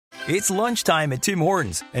It's lunchtime at Tim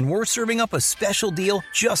Hortons, and we're serving up a special deal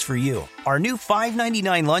just for you. Our new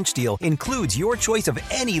 $5.99 lunch deal includes your choice of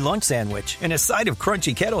any lunch sandwich and a side of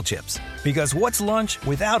crunchy kettle chips. Because what's lunch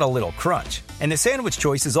without a little crunch? And the sandwich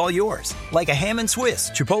choice is all yours, like a ham and Swiss,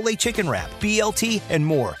 Chipotle chicken wrap, BLT, and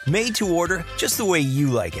more, made to order just the way you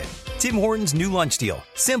like it. Tim Hortons' new lunch deal.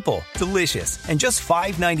 Simple, delicious, and just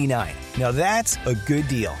 $5.99. Now that's a good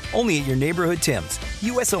deal. Only at your neighborhood Tim's.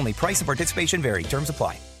 U.S. only. Price and participation vary. Terms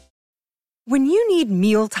apply. When you need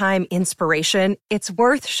mealtime inspiration, it's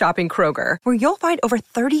worth shopping Kroger, where you'll find over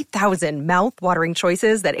 30,000 mouth-watering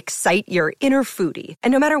choices that excite your inner foodie.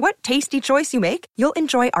 And no matter what tasty choice you make, you'll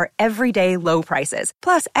enjoy our everyday low prices,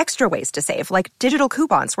 plus extra ways to save, like digital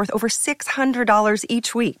coupons worth over $600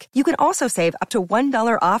 each week. You can also save up to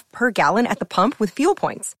 $1 off per gallon at the pump with fuel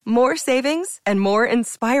points. More savings and more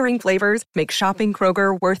inspiring flavors make shopping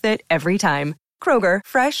Kroger worth it every time. Kroger,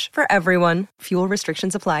 fresh for everyone. Fuel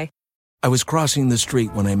restrictions apply. I was crossing the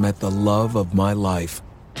street when I met the love of my life.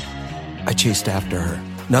 I chased after her.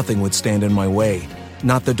 Nothing would stand in my way.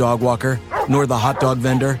 Not the dog walker, nor the hot dog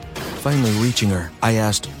vendor. Finally reaching her, I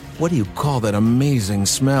asked, "What do you call that amazing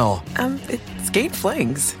smell?" It's Gain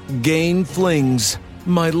Flings. Gain Flings.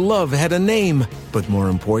 My love had a name, but more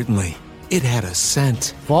importantly, it had a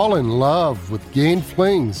scent. Fall in love with Gain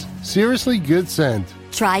Flings. Seriously good scent.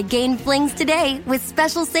 Try Gain Flings today with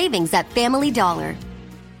special savings at Family Dollar.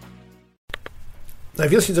 Now,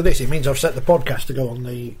 if you listen to this, it means I've set the podcast to go on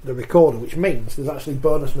the recorder, which means there's actually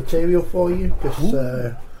bonus material for you. Just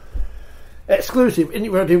exclusive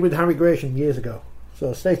interview I did with Harry Gresham years ago.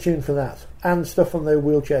 So stay tuned for that. And stuff on the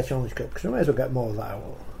Wheelchair Challenge Cup, because I may as well get more of that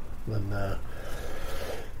out than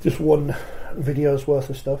just one video's worth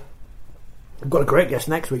of stuff. I've got a great guest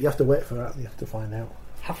next week. You have to wait for that. You have to find out.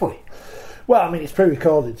 Have we? Well, I mean, it's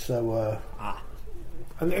pre-recorded, so...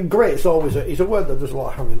 And great, it's a word that does a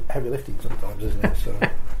lot of heavy lifting sometimes, isn't it? So,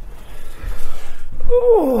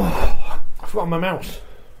 I forgot my mouse.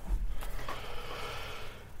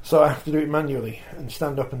 So I have to do it manually and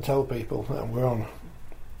stand up and tell people that we're on.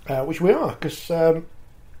 Which we are, because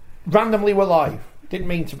randomly we're live. Didn't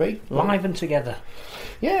mean to be. Live and together.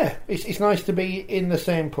 Yeah, it's nice to be in the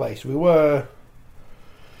same place. We were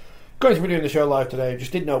going to be doing the show live today,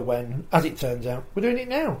 just didn't know when. As it turns out, we're doing it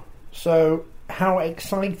now. So... how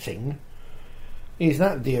exciting is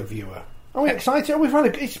that, dear viewer? Are we excited?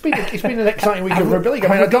 It's been an exciting week of rugby league.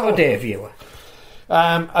 I got a dear viewer.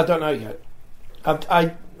 I don't know yet.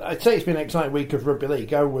 I'd say it's been an exciting week of rugby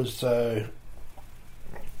league. I was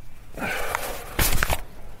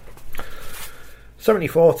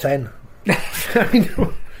 74-10. I mean,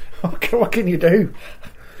 what can you do?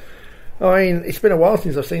 I mean, it's been a while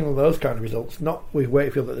since I've seen one of those kind of results. Not with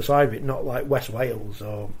Wakefield at the side of it, not like West Wales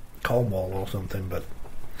or Cornwall or something, but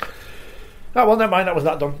well, never mind, that was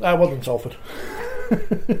that done. That wasn't Salford.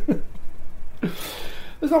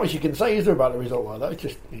 There's not much you can say, is there, about a result like that?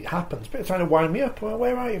 It happens. But it's trying to wind me up. Well,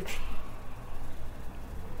 where are you?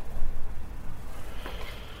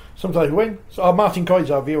 Sometimes we win. So Martin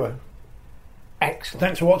Coy's our viewer. Excellent.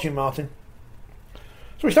 Thanks for watching, Martin.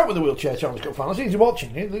 So we start with the Wheelchair Challenge Cup final. As he's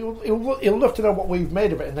watching, he'll love to know what we've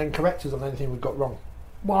made of it and then correct us on anything we've got wrong.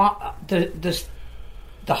 Well, there's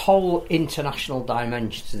the whole international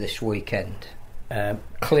dimension to this weekend.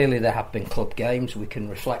 Clearly there have been club games. We can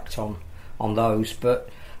reflect on those, but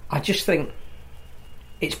I just think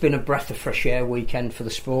it's been a breath of fresh air weekend for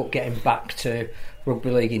the sport, getting back to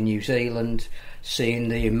rugby league in New Zealand, seeing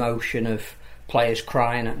the emotion of players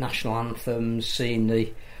crying at national anthems, seeing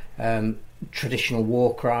the traditional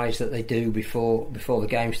war cries that they do before the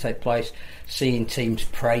games take place, seeing teams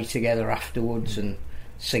pray together afterwards and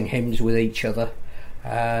sing hymns with each other.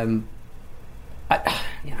 I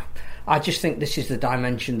just think this is the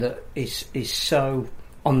dimension that is so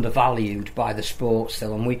undervalued by the sport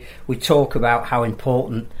still, and we talk about how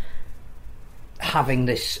important having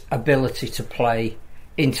this ability to play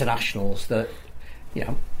internationals, that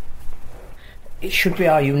it should be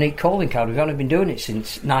our unique calling card. We've only been doing it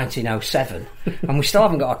since 1907 and we still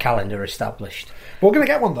haven't got a calendar established. We're going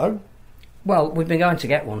to get one though. Well, we've been going to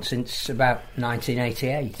get one since about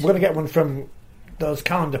 1988. We're going to get one from those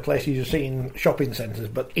calendar places you see in shopping centres,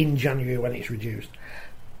 but in January when it's reduced.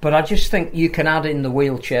 But I just think you can add in the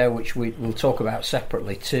wheelchair, which we'll talk about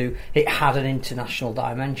separately, too. It had an international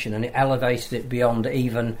dimension and it elevated it beyond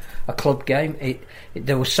even a club game.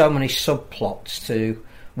 There were so many subplots to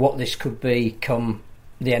what this could be come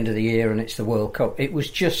the end of the year, and it's the World Cup. It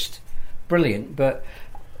was just brilliant. But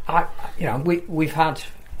we've had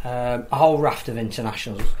a whole raft of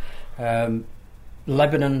internationals.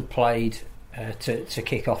 Lebanon played to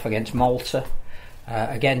kick off against Malta.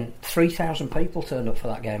 Again, 3,000 people turned up for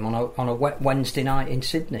that game on a wet Wednesday night in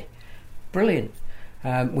Sydney. Brilliant.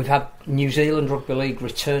 We've had New Zealand Rugby League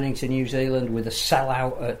returning to New Zealand with a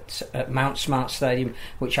sellout at Mount Smart Stadium,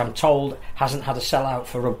 which I'm told hasn't had a sellout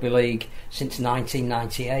for Rugby League since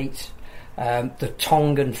 1998. The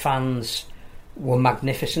Tongan fans were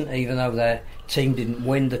magnificent, even though their team didn't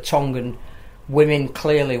win. The Tongan women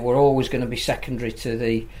clearly were always going to be secondary to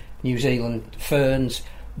the New Zealand Ferns,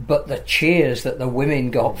 but the cheers that the women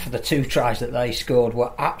got for the 2 tries that they scored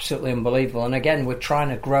were absolutely unbelievable. And again, we're trying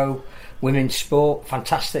to grow women's sport.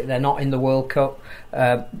 Fantastic. They're not in the World Cup.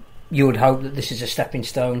 You would hope that this is a stepping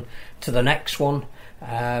stone to the next one.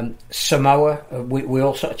 Samoa, we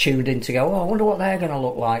all sort of tuned in to go, I wonder what they're going to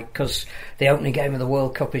look like, because the opening game of the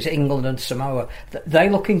World Cup is England and Samoa. They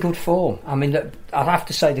look in good form. I mean, I'd have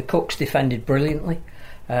to say the Cooks defended brilliantly.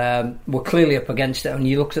 We're clearly up against it, and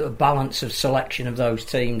you looked at the balance of selection of those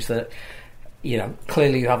teams that,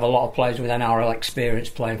 clearly you have a lot of players with NRL experience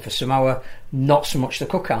playing for Samoa, not so much the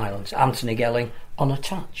Cook Islands. Anthony Gelling,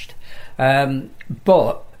 unattached.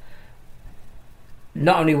 But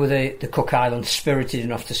not only were the Cook Islands spirited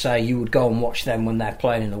enough to say you would go and watch them when they're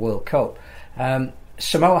playing in the World Cup,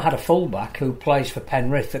 Samoa had a fullback who plays for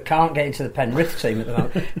Penrith that can't get into the Penrith team at the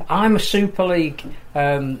moment. I'm a Super League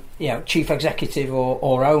chief executive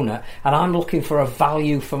or owner, and I'm looking for a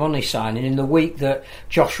value for money signing in the week that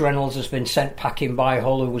Josh Reynolds has been sent packing by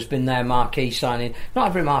Hull, who has been their marquee signing. Not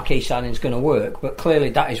every marquee signing is going to work, but clearly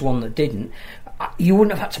that is one that didn't. You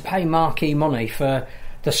wouldn't have had to pay marquee money for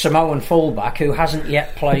the Samoan fullback who hasn't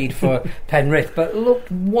yet played for Penrith but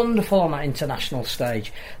looked wonderful on that international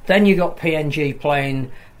stage. Then you got PNG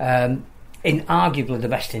playing in arguably the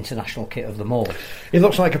best international kit of them all. It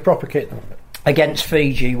looks like a proper kit against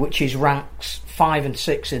Fiji, which is ranks 5 and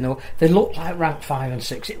 6 in the. They looked like ranked 5 and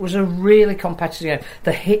 6. It was a really competitive game.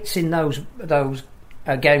 The hits in those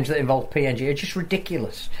games that involved PNG are just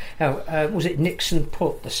ridiculous. Was it Nixon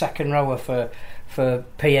Putt, the second rower for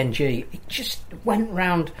PNG? He just went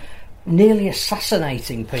round nearly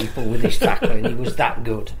assassinating people with his tackling. He was that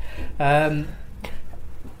good. Kyle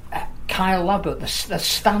Labbott, the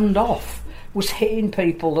standoff, was hitting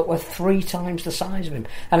people that were 3 times the size of him.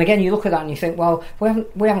 And again, you look at that and you think, well,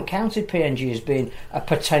 we haven't counted PNG as being a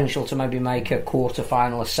potential to maybe make a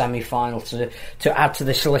quarter-final, a semi-final, to add to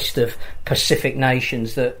this list of Pacific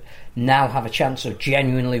nations that now have a chance of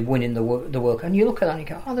genuinely winning the World Cup. And you look at that and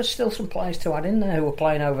you go, there's still some players to add in there who are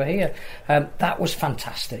playing over here. That was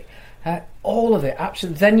fantastic. All of it,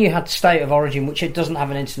 absolutely. Then you had State of Origin, which it doesn't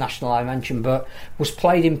have an international dimension, but was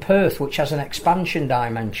played in Perth, which has an expansion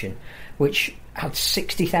dimension, which had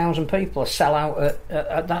 60,000 people, a sellout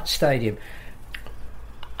at that stadium.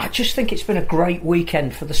 I just think it's been a great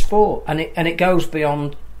weekend for the sport, and it goes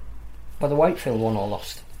beyond whether Wakefield won or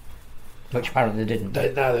lost, which apparently they didn't.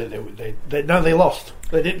 They lost.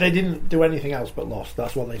 They didn't do anything else but lost.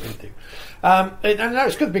 That's what they did do. And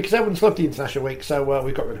it's good because everyone's loved the international week, so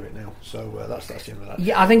we've got rid of it now. So that's the end of that.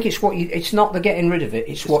 Yeah, I think it's not the getting rid of it;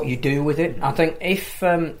 it's what you do with it. I think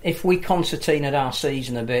if we concertinaed our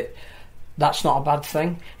season a bit, that's not a bad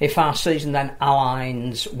thing. If our season then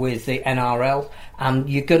aligns with the NRL, and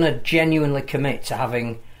you're going to genuinely commit to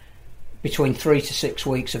having between 3 to 6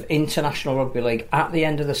 weeks of international rugby league at the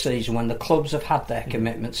end of the season, when the clubs have had their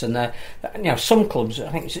commitments, and some clubs,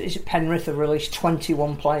 I think is it Penrith, have released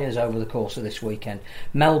 21 players over the course of this weekend.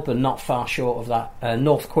 Melbourne not far short of that.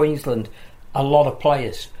 North Queensland, a lot of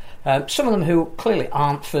players. Some of them who clearly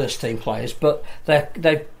aren't first team players, but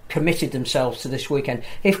they've committed themselves to this weekend.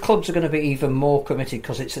 If clubs are going to be even more committed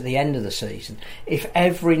because it's at the end of the season, if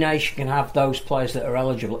every nation can have those players that are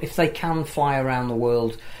eligible, if they can fly around the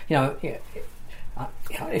world,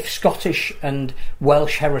 if Scottish and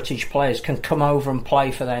Welsh heritage players can come over and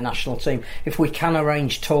play for their national team, if we can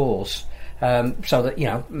arrange tours so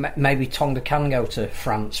that maybe Tonga can go to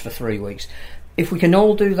France for 3 weeks, if we can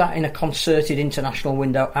all do that in a concerted international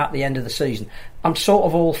window at the end of the season, I'm sort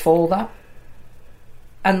of all for that.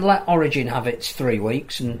 And let Origin have its 3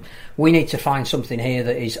 weeks, and we need to find something here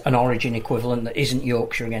that is an Origin equivalent that isn't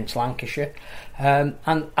Yorkshire against Lancashire, and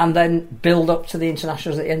then build up to the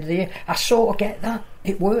internationals at the end of the year. I sort of get that.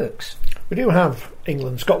 It works. We do have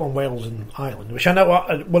England, Scotland, Wales and Ireland, which I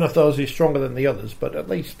know one of those is stronger than the others, but at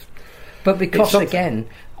least... But because, again,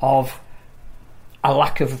 of a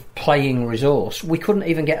lack of playing resource, we couldn't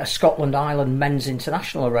even get a Scotland-Ireland men's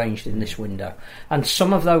international arranged in this window. And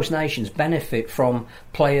some of those nations benefit from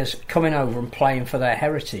players coming over and playing for their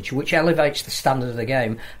heritage, which elevates the standard of the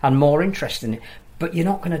game and more interest in it. But you're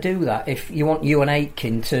not going to do that if you want Ewan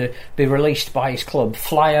Aitken to be released by his club,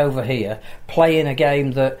 fly over here, play in a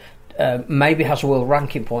game that maybe has world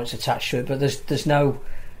ranking points attached to it, but there's no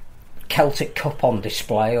Celtic Cup on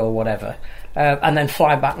display or whatever, and then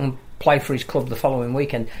fly back and play for his club the following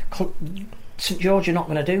weekend. St George are not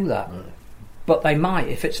going to do that, but they might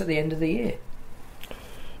if it's at the end of the year.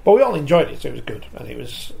 But we all enjoyed it, so it was good,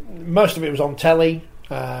 and most of it was on telly.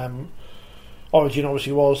 Origin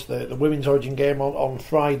obviously was the women's Origin game on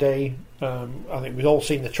Friday. I think we've all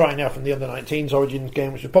seen the try now from the under-19s Origin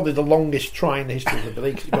game, which is probably the longest try in the history of the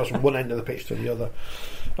league. It goes from one end of the pitch to the other,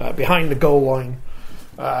 behind the goal line.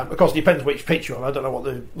 Of course, it depends which pitch you're on. I don't know what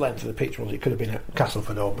the length of the pitch was. It could have been at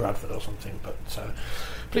Castleford or Bradford or something. But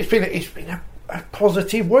it's been a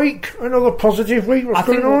positive week. Another positive week. I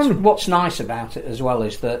think what's nice about it as well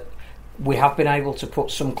is that we have been able to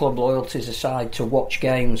put some club loyalties aside to watch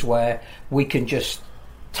games where we can just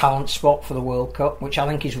talent spot for the World Cup, which I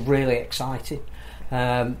think is really exciting.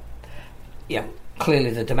 Clearly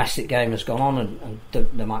the domestic game has gone on, and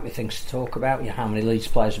there might be things to talk about. How many Leeds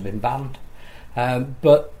players have been banned?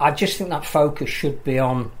 But I just think that focus should be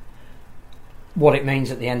on what it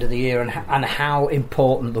means at the end of the year and how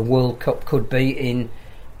important the World Cup could be in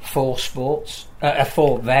four sports,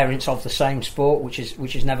 four variants of the same sport, which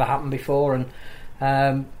has never happened before. And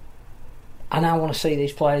I now want to see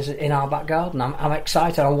these players in our back garden. I'm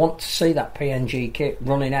excited. I want to see that PNG kit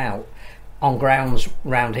running out on grounds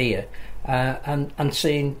round here, and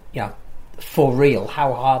seeing for real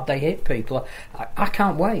how hard they hit people. I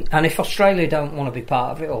can't wait. And if Australia don't want to be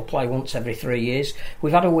part of it or play once every 3 years,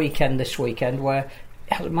 we've had a weekend this weekend where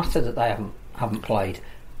it hasn't mattered that they haven't played.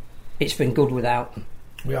 It's been good without them.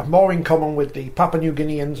 We have more in common with the Papua New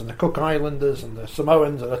Guineans and the Cook Islanders and the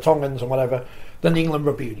Samoans and the Tongans and whatever than the England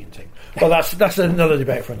rugby union team. But that's another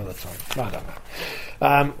debate for another time. I don't know.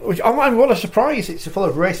 What a surprise! It's full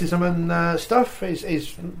of racism and stuff.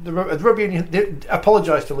 Is the rugby union? They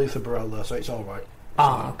apologised to Luther Burrell though, so it's all right.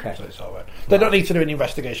 Okay. So it's all right. They don't need to do an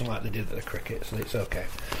investigation like they did at the cricket, so it's okay.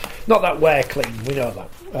 Not that we're clean, we know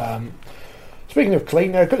that. Speaking of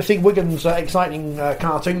clean, good to see Wigan's exciting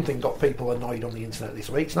cartoon thing got people annoyed on the internet this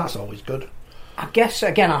week, so that's always good. I guess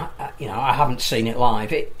again, I haven't seen it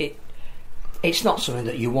live. It's not something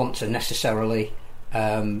that you want to necessarily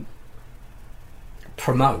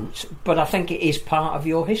promote, but I think it is part of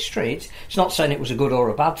your history. It's not saying it was a good or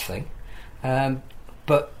a bad thing,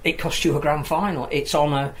 but it cost you a grand final. It's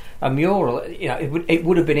on a mural. It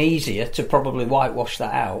would have been easier to probably whitewash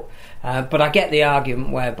that out, but I get the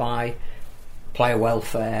argument whereby player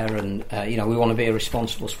welfare and we want to be a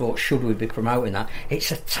responsible sport. Should we be promoting that? It's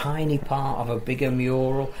a tiny part of a bigger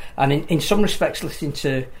mural, and in some respects, listening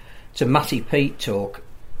to Matty Pete talk,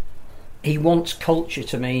 he wants culture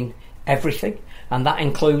to mean everything, and that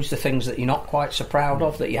includes the things that you're not quite so proud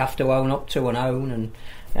of, that you have to own up to and own. And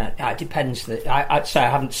it depends. I'd say I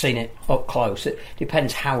haven't seen it up close. It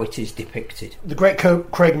depends how it is depicted. The great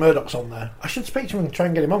Craig Murdoch's on there. I should speak to him and try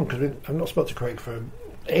and get him on, because I've not spoken to Craig for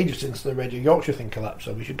ages since the Radio Yorkshire thing collapsed,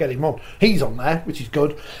 so we should get him on. He's on there, which is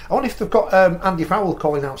good. I wonder if they've got Andy Farrell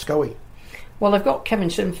calling out Scoey. Well, they've got Kevin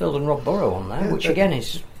Sinfield and Rob Burrow on there, which again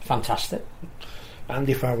is fantastic.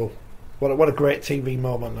 Andy Farrell, what a great TV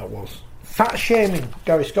moment that was. Fat shaming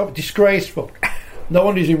Gary Scott, disgraceful. No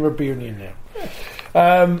wonder he's in rugby union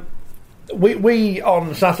now. We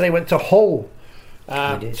on Saturday went to Hull,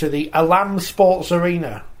 to the Alam Sports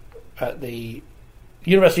Arena at the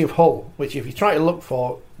University of Hull, which if you try to look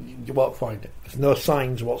for, you won't find it. There's no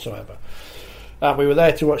signs whatsoever. We were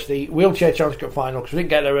there to watch the Wheelchair Challenge Cup final, because we didn't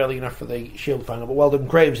get there early enough for the Shield final, but well done,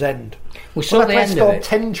 Gravesend. We saw the end of it.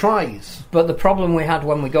 10 tries. But the problem we had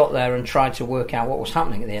when we got there and tried to work out what was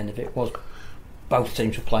happening at the end of it was both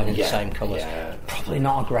teams were playing in the same colours. Yeah. Probably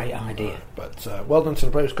not a great idea. But well done to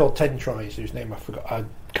the players called 10 Tries, whose name I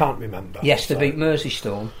can't remember. Yes, to beat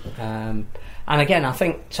Merseystorm. And again, I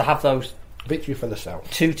think to have those... Victory for the South.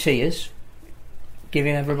 2 tiers,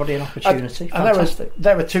 giving everybody an opportunity. Fantastic. And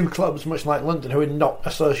there are 2 clubs, much like London, who are not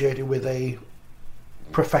associated with a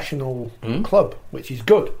professional club, which is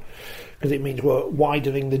good, because it means we're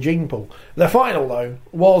widening the gene pool. The final, though,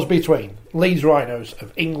 was between Leeds Rhinos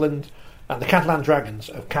of England and the Catalan Dragons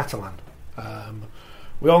of Catalan.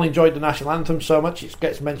 We all enjoyed the national anthem so much, it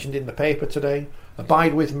gets mentioned in the paper today.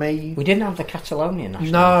 Abide with me. We didn't have the Catalonian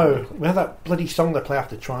national anthem. No, we had that bloody song they play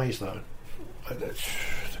after tries, though.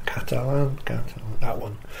 Catalan, that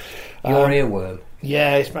one. Your earworm.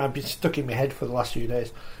 Yeah, it's been stuck in my head for the last few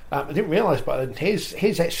days. I didn't realise, but here's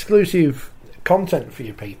exclusive content for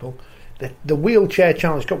you people. The Wheelchair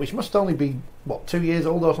Challenge Cup, which must only be, 2 years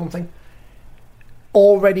old or something,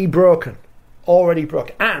 already broken.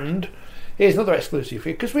 And here's another exclusive for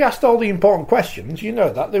you, because we asked all the important questions. You know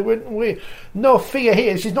that. No fear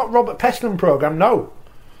here. This is not Robert Peston programme, no.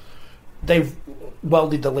 they've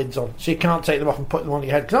welded the lids on, so you can't take them off and put them on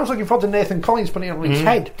your head. Because I was looking forward to Nathan Collins putting it on his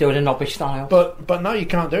head. Do it in Nobby style. But no, you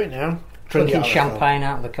can't do it now. Drinking champagne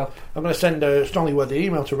out of the cup. I'm going to send a strongly worded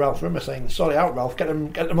email to Ralph Rimmer saying, sorry out, Ralph, get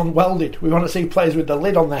them unwelded. We want to see players with the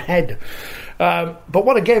lid on their head. But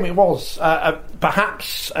what a game it was.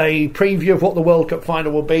 Perhaps a preview of what the World Cup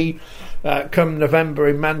final will be come November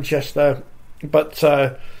in Manchester. But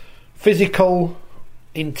physical,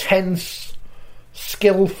 intense,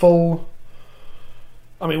 skillful.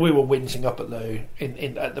 I mean, we were wincing up at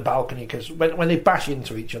the balcony because when they bash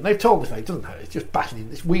into each other, they've told us it doesn't hurt. It's just bashing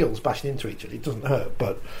it's wheels bashing into each other. It doesn't hurt,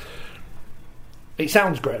 but it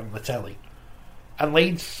sounds great on the telly. And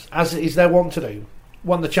Leeds, as is their wont to do,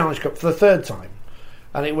 won the Challenge Cup for the third time,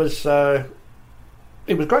 and it was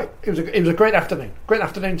great. It was a great afternoon. Great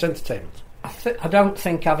afternoon's entertainment. I don't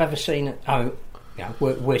think I've ever seen it. Yeah,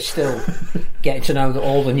 we're still getting to know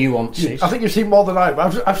all the nuances. I think you've seen more than I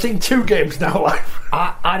have. I've seen 2 games now live.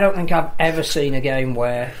 I don't think I've ever seen a game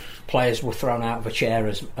where players were thrown out of a chair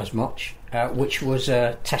as much, which was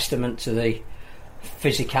a testament to the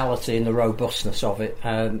physicality and the robustness of it.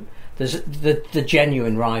 There's the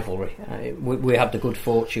genuine rivalry. We had the good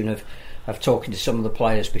fortune of talking to some of the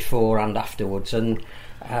players before and afterwards, and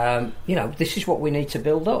this is what we need to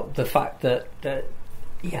build up. The fact that there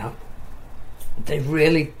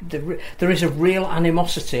is a real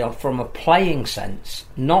animosity from a playing sense,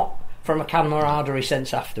 not from a camaraderie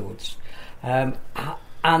sense afterwards. And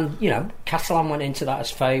Catalan went into that as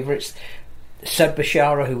favourites. Seb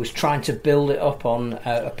Bashara, who was trying to build it up on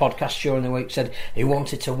a podcast during the week, said he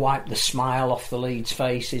wanted to wipe the smile off the Leeds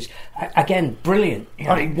faces. Again, brilliant. He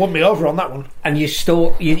won me over on that one. And you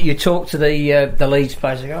talk to the Leeds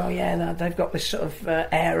players, and go, oh yeah, they've got this sort of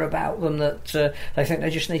air about them that they think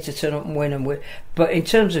they just need to turn up and win. But in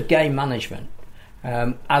terms of game management,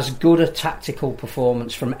 as good a tactical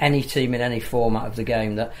performance from any team in any format of the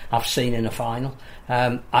game that I've seen in a final.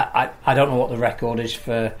 I don't know what the record is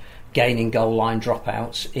for gaining goal line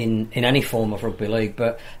dropouts in any form of rugby league,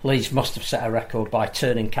 but Leeds must have set a record by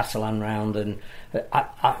turning Catalan round, and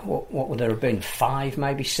what would there have been, 5,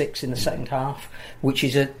 maybe 6 in the second half, which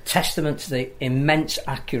is a testament to the immense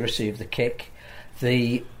accuracy of the kick,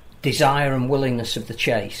 the desire and willingness of the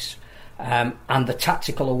chase, and the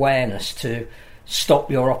tactical awareness to stop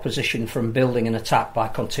your opposition from building an attack by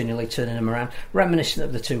continually turning them around, reminiscent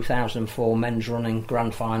of the 2004 men's running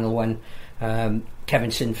grand final when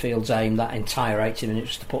Kevin Sinfield's aim that entire 80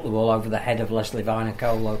 minutes to put the ball over the head of Leslie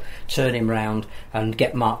Vinacolo, turn him round and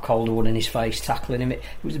get Mark Calderwood in his face, tackling him. It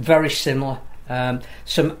was very similar.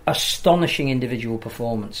 Some astonishing individual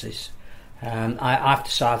performances. I have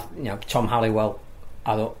to say, Tom Halliwell,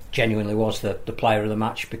 I thought genuinely was the player of the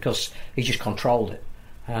match because he just controlled it.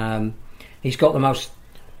 He's got the most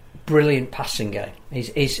brilliant passing game.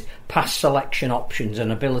 His pass selection options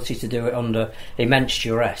and ability to do it under immense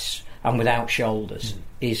duress and without shoulders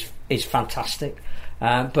is fantastic.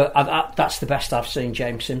 But that's the best I've seen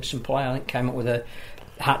James Simpson play. I think came up with a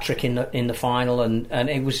hat-trick in the final, and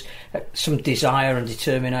it was some desire and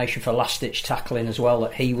determination for last-ditch tackling as well,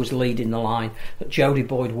 that he was leading the line. That Jodie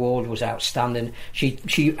Boyd-Ward was outstanding. She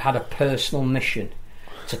had a personal mission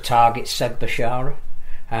to target Seb Bashara.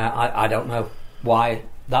 I don't know why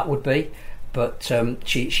that would be, but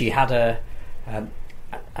she had an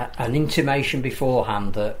intimation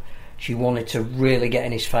beforehand that she wanted to really get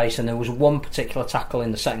in his face, and there was one particular tackle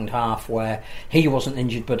in the second half where he wasn't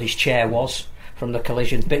injured but his chair was, from the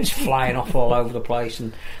collision, bits flying off all over the place,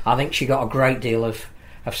 and I think she got a great deal of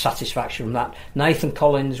satisfaction from that. Nathan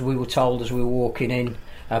Collins, we were told as we were walking in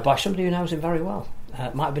by somebody who knows him very well,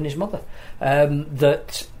 it might have been his mother,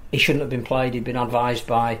 that he shouldn't have been played. He'd been advised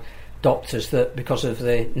by doctors that because of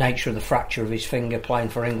the nature of the fracture of his finger playing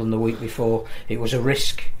for England the week before, it was a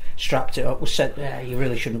risk. Strapped it up, was said, you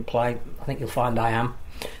really shouldn't play. I think you'll find I am.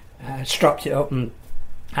 Strapped it up, and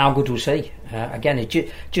how good was he? Again,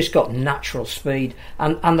 he just got natural speed.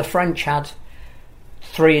 And the French had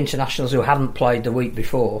 3 internationals who hadn't played the week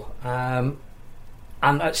before, and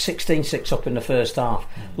at 16-6 up in the first half,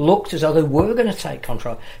 looked as though they were going to take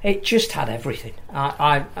control. It just had everything.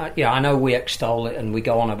 I know we extol it and we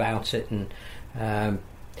go on about it, and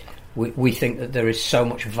we think that there is so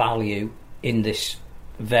much value in this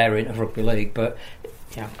variant of rugby league, but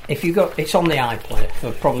if you got, it's on the iPlayer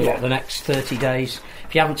for probably the next 30 days.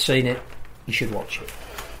 If you haven't seen it, you should watch it.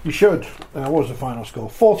 You should. What was the final score?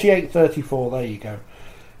 48-34. There you go.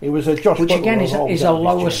 It was a Josh, which again is a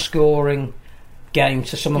lower scoring game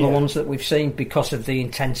to some of the ones that we've seen because of the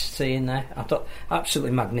intensity in there. I thought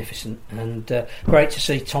absolutely magnificent, and great to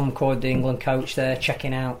see Tom Coyd, the England coach, there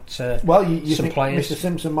checking out you some think players. Mr.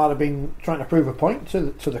 Simpson might have been trying to prove a point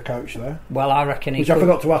to the coach there. Well, I reckon I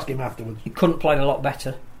forgot to ask him afterwards. He couldn't play a lot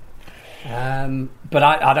better. But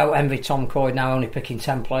I don't envy Tom Coyd now only picking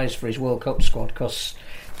 10 players for his World Cup squad, because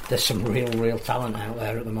there's some real talent out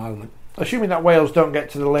there at the moment. Assuming that Wales don't get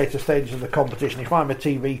to the later stages of the competition, if I'm a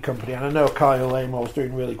TV company, and I know Kyle Amor's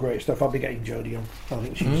doing really great stuff, I'll be getting Jodie on. I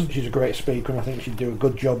think she's a great speaker, and I think she'd do a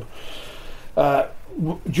good job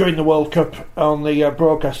during the World Cup on the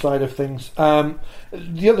broadcast side of things.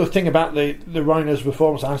 The other thing about the Rhinos'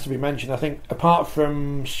 performance that has to be mentioned, I think, apart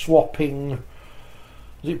from swapping,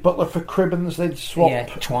 was it Butler for Cribbins? They'd swap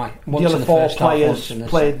twice. The other four players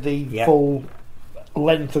played the full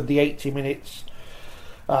length of the 80 minutes.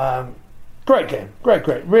 Great game,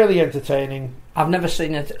 great, really entertaining. I've never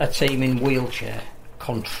seen a team in wheelchair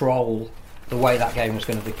control the way that game was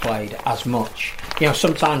going to be played as much. You know,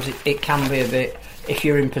 sometimes it can be a bit, if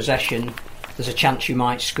you're in possession, there's a chance you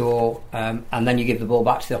might score, and then you give the ball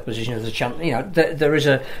back to the opposition, there's a chance, you know, there is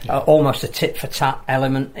almost a tit for tat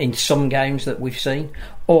element in some games that we've seen.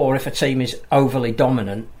 Or if a team is overly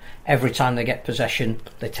dominant, every time they get possession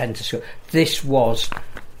they tend to score. This was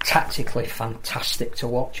tactically fantastic to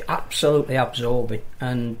watch, absolutely absorbing,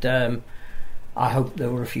 and I hope there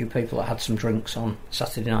were a few people that had some drinks on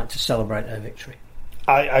Saturday night to celebrate their victory.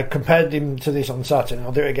 I compared him to this on Saturday, and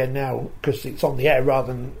I'll do it again now because it's on the air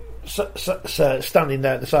rather than standing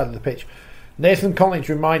there at the side of the pitch. Nathan Collins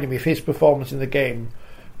reminded me of his performance in the game,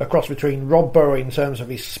 a cross between Rob Burrow in terms of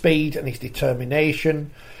his speed and his determination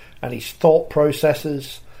and his thought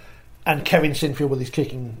processes, and Kevin Sinfield with his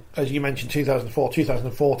kicking, as you mentioned, 2004,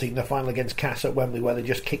 2014, the final against Cass at Wembley, where they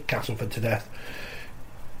just kicked Castleford to death.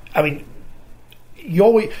 I mean,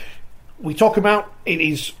 we talk about it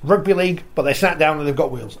is rugby league, but they sat down and they've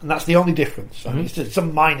got wheels, and that's the only difference. I mean, it's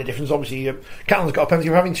some minor difference. Obviously, Catalan's got a penalty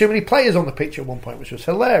for having too many players on the pitch at one point, which was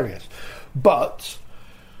hilarious. But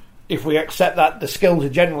if we accept that the skills are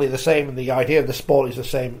generally the same and the idea of the sport is the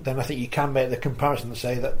same, then I think you can make the comparison and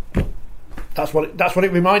say that that's what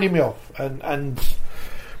it reminded me of, and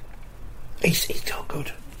it's so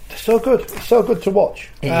good. It's so good. It's so good to watch.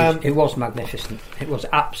 It was magnificent. It was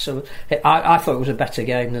absolute. I thought it was a better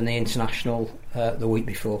game than the international the week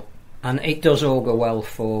before, and it does augur well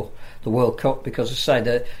for the World Cup, because, as I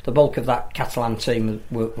say, the bulk of that Catalan team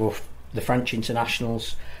were the French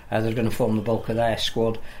internationals. They're going to form the bulk of their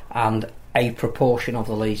squad, and a proportion of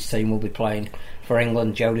the Leeds team will be playing for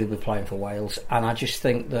England. Jodie will be playing for Wales, and I just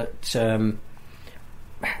think that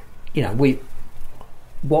we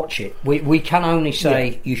watch it. We can only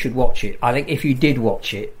say you should watch it. I think if you did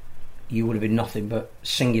watch it, you would have been nothing but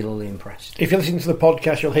singularly impressed. If you're listening to the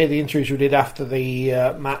podcast, you'll hear the interviews we did after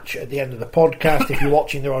the match at the end of the podcast. If you're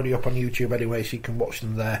watching, they're already up on YouTube anyway, so you can watch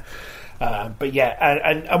them there. But yeah,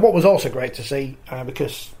 and what was also great to see,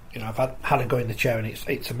 because I've had a go in the chair and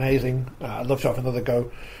it's amazing. I'd love to have another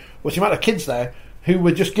go. Was the amount of kids there who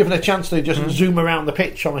were just given a chance to just zoom around the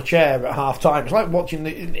pitch on a chair at half time. It's like watching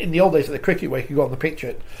in the old days of the cricket, where you could go on the pitch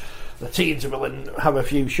at the tea interval and have a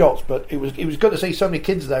few shots. But it was good to see so many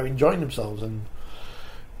kids there enjoying themselves, and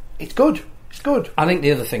it's good. It's good. I think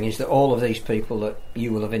the other thing is that all of these people that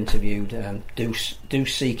you will have interviewed, do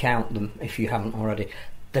seek out them if you haven't already.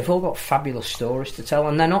 They've all got fabulous stories to tell,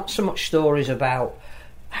 and they're not so much stories about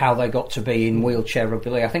how they got to be in wheelchair rugby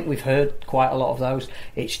league. I think we've heard quite a lot of those.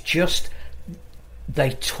 It's just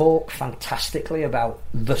they talk fantastically about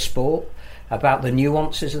the sport, about the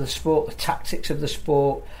nuances of the sport, the tactics of the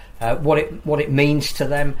sport, what it means to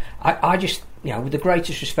them. I just, with the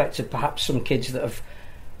greatest respect to perhaps some kids that have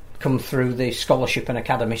come through the scholarship and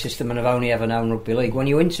academy system and have only ever known rugby league, when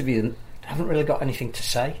you interview them, they haven't really got anything to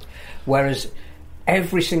say. Whereas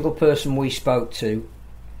every single person we spoke to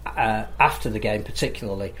after the game,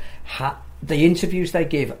 particularly, the interviews they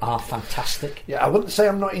give are fantastic. Yeah, I wouldn't say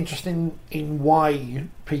I'm not interested in why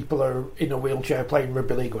people are in a wheelchair playing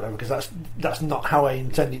rugby league or whatever, because that's not how I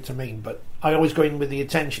intend it to mean. But I always go in with the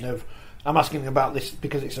intention of, I'm asking about this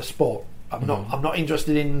because it's a sport. I'm not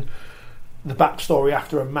interested in the backstory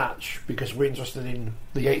after a match, because we're interested in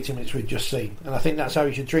the 80 minutes we've just seen. And I think that's how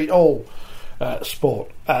you should treat all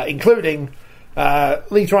sport, including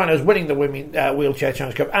Leeds Rhinos winning the Women Wheelchair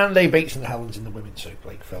Challenge Cup, and they beat St Helens in the Women's Super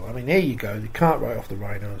League, Phil. I mean, here you go. You can't write off the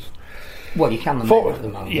Rhinos. Well, you can at the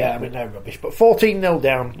moment. Yeah, I mean, they're rubbish. But 14-0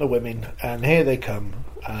 down, the women, and here they come.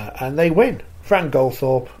 And they win. Fran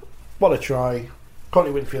Goldthorpe, what a try.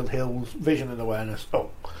 Connie Winfield Hills, vision and awareness.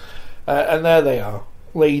 And there they are.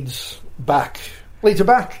 Leeds back. Leeds are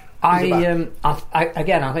back. I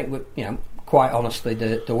think quite honestly,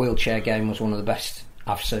 the wheelchair game was one of the best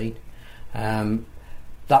I've seen.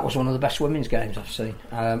 That was one of the best women's games I've seen.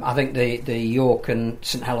 I think the York and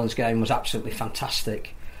St Helens game was absolutely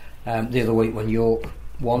fantastic the other week when York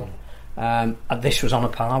won. And this was on a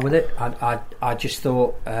par with it. I just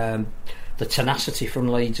thought the tenacity from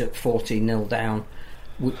Leeds at 14-0 down,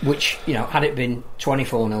 which, you know, had it been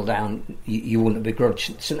 24-0 down, you wouldn't have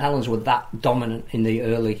begrudged. St Helens were that dominant in the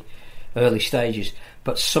early stages,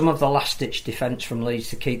 but some of the last-ditch defence from Leeds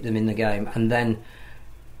to keep them in the game, and then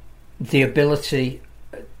the ability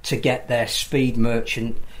to get their speed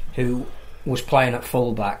merchant, who was playing at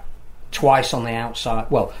full-back, twice on the outside,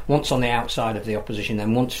 well, once on the outside of the opposition,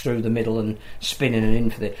 then once through the middle and spinning and in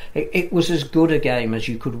for it was as good a game as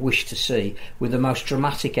you could wish to see, with the most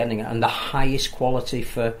dramatic ending and the highest quality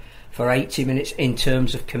for 80 minutes in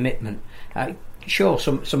terms of commitment. Sure,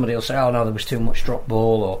 somebody will say, oh no, there was too much drop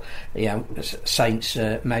ball, or, you know, Saints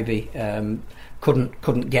maybe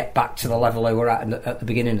couldn't get back to the level they were at the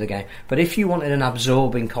beginning of the game. But if you wanted an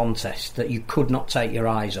absorbing contest that you could not take your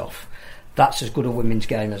eyes off, that's as good a women's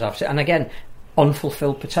game as I've seen. And again,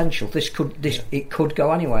 unfulfilled potential. It could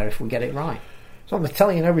go anywhere if we get it right. It's on the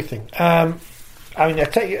telly and everything. I mean,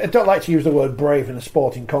 I don't like to use the word brave in a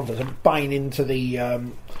sporting contest. I'm buying into the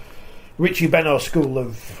Richie Benno school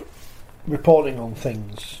of reporting on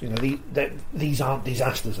things. You know, these aren't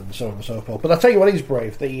disasters and so on and so forth. But I'll tell you what is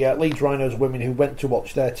brave. The Leeds Rhinos women who went to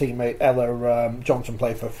watch their teammate Ella Johnson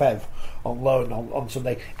play for Fev on loan on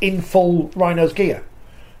Sunday in full Rhinos gear.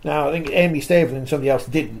 Now, I think Amy Staveley and somebody else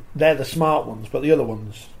didn't. They're the smart ones, but the other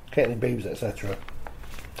ones, Caitlin Beeves, etc.,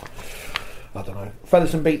 I don't know.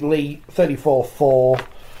 Featherstone beat Lee 34-4.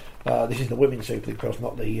 This is the Women's Super League, of course,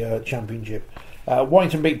 not the Championship.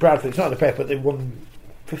 Warrington beat Bradford. It's not the paper, but they won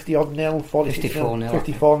 50-odd nil, 54-0.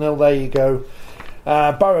 54-0, there you go.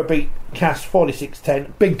 Borough beat Cass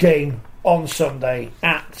 46-10. Big game on Sunday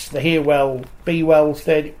at the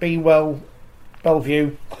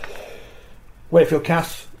Bellevue. Wakefield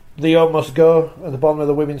Cass, they almost go at the bottom of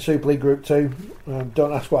the Women's Super League Group 2.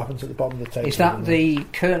 Don't ask what happens at the bottom of the table. Is that the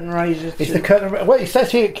curtain raisers? It's the curtain. Well, it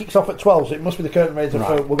says here it kicks off at 12, so it must be the curtain raiser.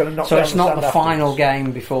 Right. We're going to knock so down. it's not the final afterwards.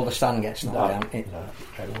 Game before the stand gets knocked down. No,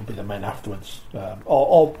 it will be the men afterwards,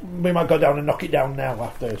 or we might go down and knock it down now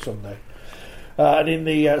after Sunday. And in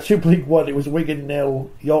the Super League 1, it was Wigan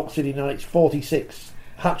 0, York City Knights 46.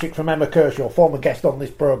 Hat-trick from Emma Kershaw, former guest on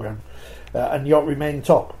this programme, and York remain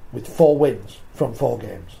top with 4 wins from 4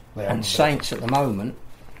 games. And Saints at the moment,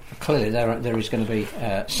 clearly there is going to be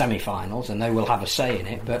semi-finals, and they will have a say in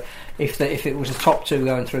it. But if it was the top 2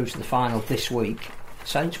 going through to the final this week,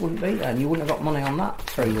 Saints wouldn't be there, and you wouldn't have got money on that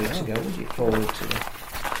 3 weeks ago, would you? 4 weeks ago.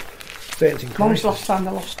 When was the last time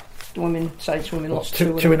they lost? Saints women lost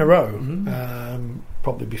 2 in a row. Mm-hmm.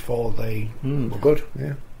 Probably before they were good.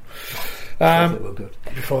 Yeah.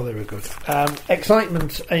 Before they were good.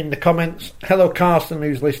 Excitement in the comments. Hello, Carsten,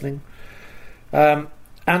 who's listening.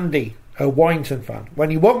 Andy, a Warrington fan.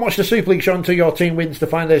 When you won't watch the Super League show until your team wins to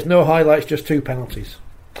find there's no highlights, just 2 penalties.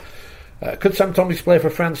 Could Sam Thomas play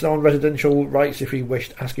for France now on residential rights if he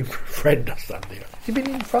wished? Asking for a friend, that's Andy. Has he been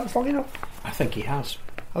in France long enough? I think he has.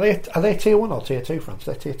 Are they tier 1 or tier 2 France?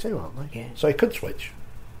 They're tier 2, aren't they? Yeah. So he could switch.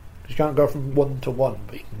 You can't go from 1 to 1,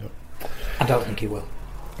 but you can go. I don't think he will.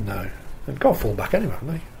 No. They've got full back anyway,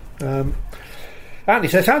 haven't they? Andy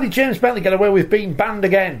says, how did James Bentley get away with being banned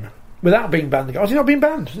again? Without being banned again? Has he not been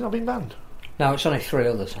banned? No, it's only 3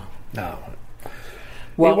 others. No.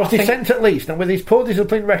 Well, he was dissent at least, and with his poor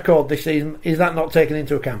discipline record this season, is that not taken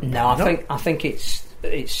into account? No, I think it's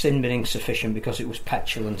sin being sufficient because it was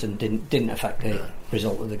petulant and didn't affect the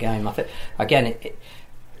result of the game. I think again,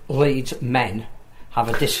 Leeds men have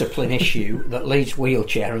a discipline issue that Leeds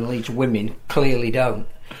wheelchair and Leeds women clearly don't.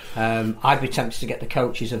 I'd be tempted to get the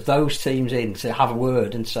coaches of those teams in to have a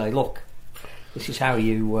word and say, look, this is how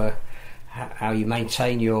you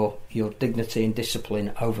maintain your dignity and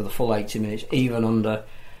discipline over the full 80 minutes, even under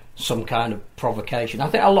some kind of provocation. I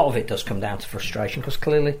think a lot of it does come down to frustration because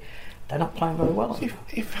clearly they're not playing very well.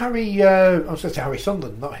 If Harry, I was going to say Harry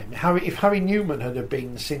Sunderland, not him. If Harry Newman had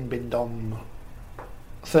been sin binned on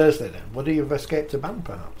Thursday, then would he have escaped a ban,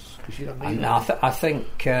 perhaps? Because you don't need. I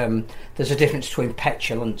think there's a difference between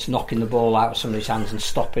petulance, knocking the ball out of somebody's hands, and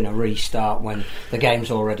stopping a restart when the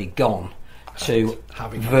game's already gone, to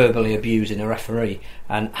verbally abusing a referee.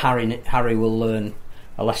 And Harry will learn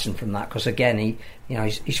a lesson from that because again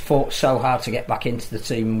he's fought so hard to get back into the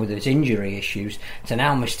team with his injury issues to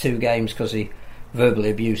now miss 2 games because he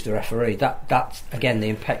verbally abused the referee. That's again the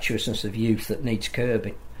impetuousness of youth that needs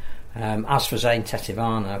curbing. As for Zane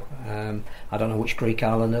Tetivano, I don't know which Greek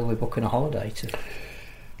island he'll be booking a holiday to.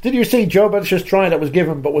 Did you see Joe Bensha's try that was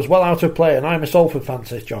given but was well out of play? And I'm a Salford fan,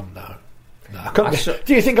 says John. No.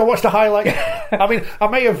 Do you think I watched the highlight? I mean, I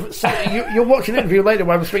may have. You'll watch an interview later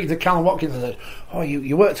where I'm speaking to Callum Watkins and said, "Oh,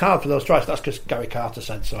 you worked hard for those tries." That's because Gary Carter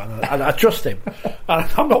said so, and I trust him. And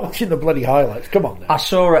I'm not watching the bloody highlights. Come on, now. I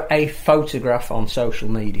saw a photograph on social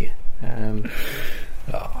media. I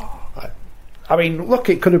mean, look,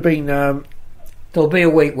 it could have been. There'll be a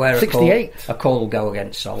week where 68. a call will go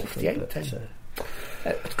against Salford.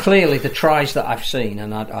 Clearly, the tries that I've seen,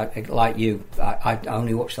 and I like you, I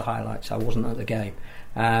only watched the highlights. I wasn't at the game.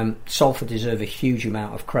 Salford deserve a huge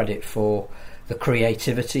amount of credit for the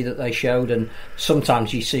creativity that they showed. And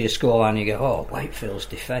sometimes you see a scoreline and you go, "Oh, Wakefield's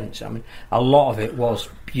defence." I mean, a lot of it was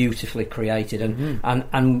beautifully created,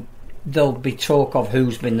 and there'll be talk of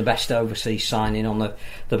who's been the best overseas signing on the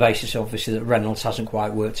basis, obviously, that Reynolds hasn't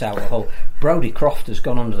quite worked out at Hull. Brodie Croft has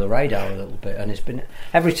gone under the radar a little bit, and it's been,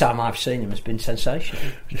 every time I've seen him, has been sensational.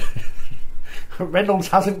 Reynolds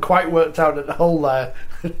hasn't quite worked out at Hull there.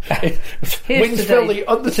 Today's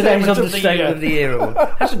understatement of the year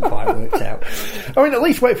hasn't quite worked out. I mean, at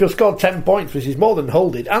least Wakefield scored 10 points, which is more than Hull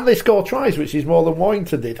did, and they scored tries, which is more than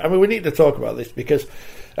Warrington did. I mean, we need to talk about this because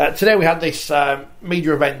today we had this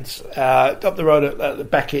media event up the road at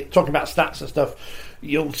Beckett, talking about stats and stuff.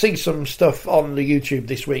 You'll see some stuff on the YouTube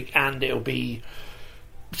this week, and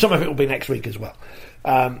some of it will be next week as well,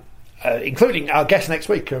 including our guest next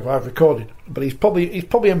week, who I've recorded. But he's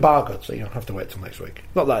probably embargoed, so you'll have to wait till next week.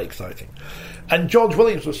 Not that exciting. And George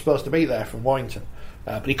Williams was supposed to be there from Warrington,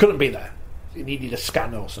 but he couldn't be there. He needed a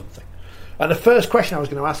scan or something. And the first question I was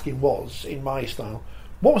going to ask him was, in my style,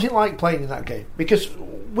 what was it like playing in that game? Because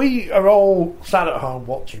we are all sat at home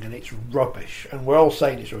watching and it's rubbish, and we're all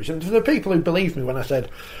saying it's rubbish. And to the people who believed me when I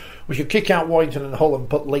said we should kick out Warrington and Hull and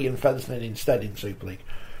put Lee and Featherstone in instead in Super League,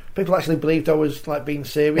 people actually believed I was like being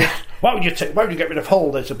serious. Why would you get rid of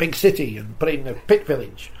Hull? There's a big city, and put it in a pit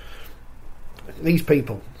village. These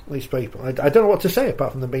people. I don't know what to say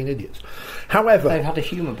apart from them being idiots. However, they've had a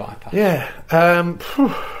humour bypass. Yeah,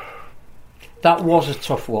 that was a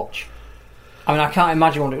tough watch. I mean, I can't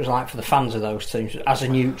imagine what it was like for the fans of those teams. As a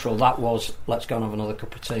neutral, that was, let's go and have another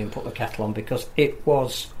cup of tea and put the kettle on, because it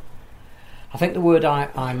was, I think the word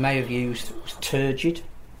I may have used was turgid.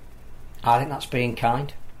 I think that's being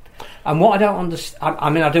kind. And what I don't understand,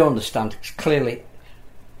 I mean, I do understand, clearly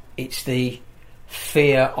it's the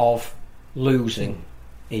fear of losing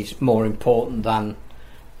is more important than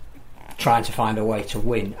trying to find a way to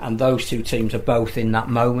win. And those two teams are both in that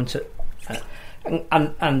moment.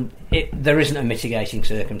 And there isn't a mitigating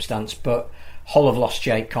circumstance, but Hull have lost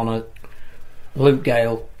Jake Connor. Luke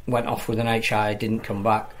Gale went off with an HI, didn't come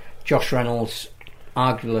back. Josh Reynolds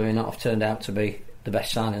arguably may not have turned out to be the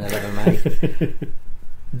best signing they've ever made.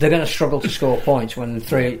 They're going to struggle to score points when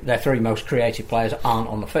their three most creative players aren't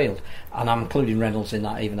on the field, and I'm including Reynolds in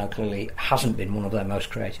that, even though clearly hasn't been one of their most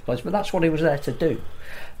creative players, but that's what he was there to do.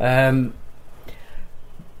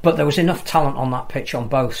 But there was enough talent on that pitch on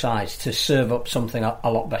both sides to serve up something a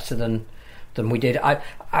lot better than we did. I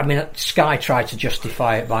mean, Sky tried to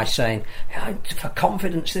justify it by saying, for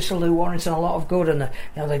confidence, this will do Warrington a lot of good, and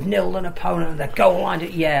they've nilled an opponent and they're goal lined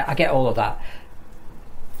it. Yeah, I get all of that.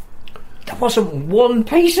 There wasn't one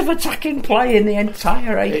piece of attacking play in the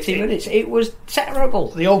entire 80 minutes. It was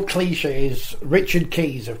terrible. The old cliche is Richard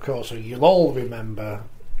Keys, of course, who you'll all remember,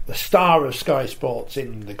 the star of Sky Sports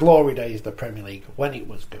in the glory days of the Premier League when it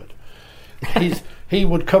was good. He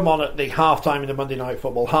would come on at the half-time in the Monday Night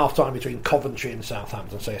Football, half-time between Coventry and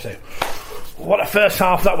Southampton, say, what a first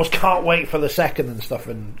half that was, can't wait for the second and stuff,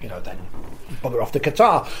 and then bugger off to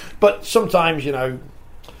Qatar. But sometimes,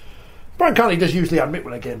 Brian Carney does usually admit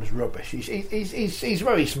when a game is rubbish. He's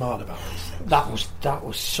very smart about this. That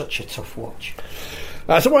was such a tough watch.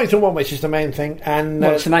 So Warrington won, which is the main thing, and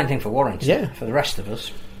it's the main thing for Warrington. Yeah, for the rest of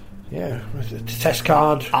us. Yeah, test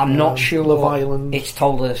card. I'm not sure Love Island. It's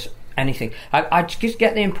told us anything. I just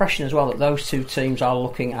get the impression as well that those two teams are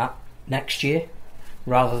looking at next year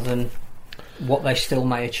rather than what they still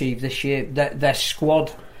may achieve this year. Their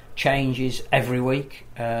squad changes every week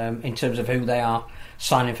in terms of who they are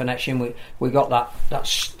signing for next year. We got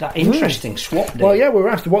that interesting swap deal. Well, yeah, we were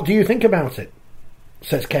asked, what do you think about it?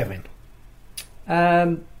 Says Kevin.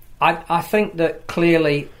 I think that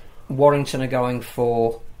clearly Warrington are going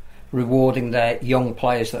for rewarding their young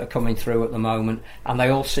players that are coming through at the moment, and they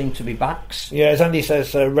all seem to be backs. Yeah, as Andy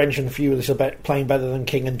says, Wrench and Fewless are playing better than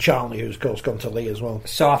King and Charlie, who's of course gone to Lee as well.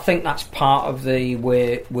 So I think that's part of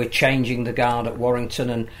we're changing the guard at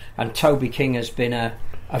Warrington, and Toby King has been a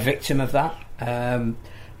victim of that.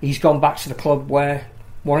 He's gone back to the club where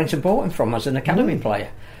Warrington bought him from as an academy player.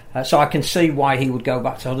 So I can see why he would go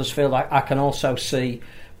back to Huddersfield. I can also see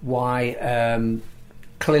why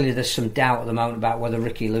clearly there's some doubt at the moment about whether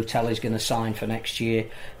Ricky Lutelli's going to sign for next year.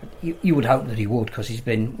 You would hope that he would, because he's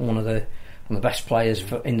been one of the best players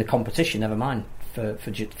in the competition, never mind for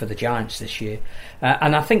the Giants this year.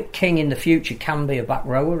 And I think King in the future can be a back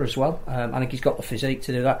rower as well. I think he's got the physique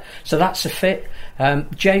to do that. So that's a fit.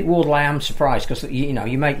 Jake Wardle, I am surprised, because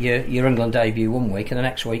you make your England debut one week and the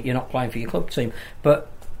next week you're not playing for your club team.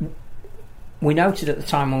 But we noted at the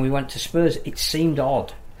time when we went to Spurs, it seemed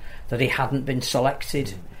odd that he hadn't been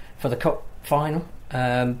selected for the cup final.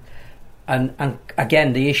 And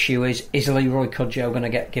again, the issue is Leroy Cudjoe going to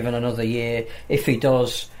get given another year? If he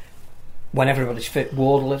does, when everybody's fit,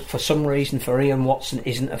 Wardle, for some reason, for Ian Watson,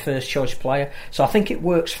 isn't a first choice player. So I think it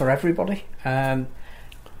works for everybody.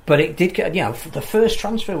 But it did get, the first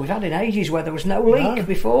transfer we've had in ages where there was no leak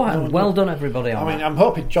beforehand. Well done, everybody. I'm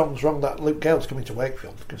hoping John's wrong that Luke Gale's coming to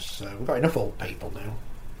Wakefield, because we've got enough old people now.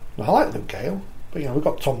 Well, I like Luke Gale, but we've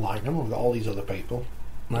got Tom Lynham, we've got all these other people.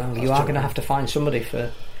 Well, you are going to have to find somebody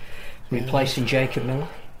for replacing Jacob Miller.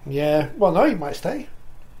 Yeah, well, no, he might stay.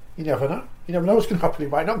 You never know. You never know what's going to happen.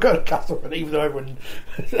 He might not go to Castleford, even though everyone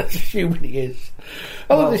is assuming he is.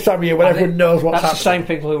 I love this time of year when everyone knows what's happening. That's the same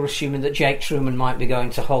people who are assuming that Jake Truman might be going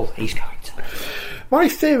to Hull. He's going to. My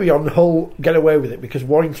theory on Hull get away with it because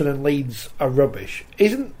Warrington and Leeds are rubbish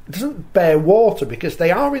doesn't bear water, because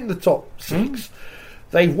they are in the top six.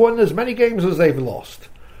 They've won as many games as they've lost.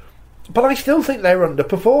 But I still think they're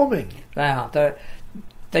underperforming. They are.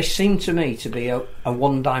 They seem to me to be a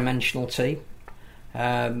one-dimensional team.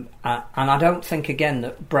 And I don't think, again,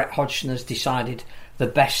 that Brett Hodgson has decided the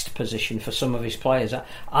best position for some of his players.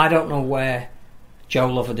 I don't know where Joe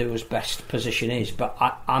Loverdoer's best position is, but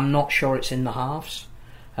I'm not sure it's in the halves.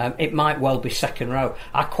 It might well be second row.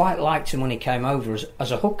 I quite liked him when he came over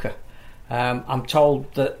as a hooker. I'm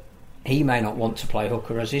told that he may not want to play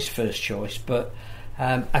hooker as his first choice, but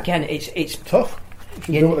again, it's tough.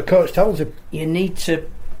 You know what the coach tells him. You need to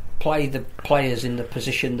play the players in the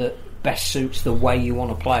position that best suits the way you want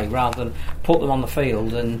to play, rather than put them on the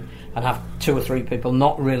field and have two or three people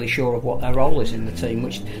not really sure of what their role is in the team,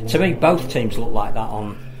 which to me both teams look like that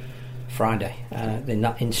on Friday, in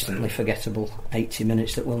that instantly forgettable 80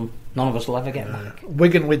 minutes that none of us will ever get back.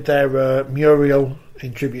 Wigan with their Muriel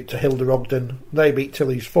in tribute to Hilda Ogden, they beat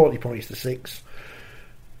Tilly's 40 points to 6.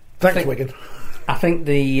 Thanks, Wigan. I think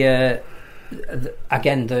there's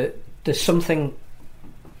something.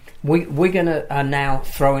 Wigan are now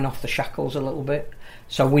throwing off the shackles a little bit,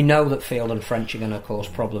 so we know that Field and French are going to cause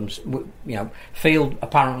problems. Field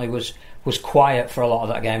apparently was quiet for a lot of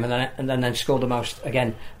that game, and then scored the most,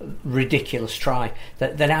 again, ridiculous try.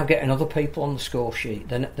 They're now getting other people on the score sheet.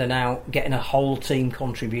 They're now getting a whole team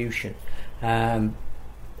contribution, and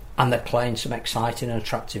they're playing some exciting and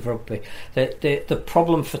attractive rugby. The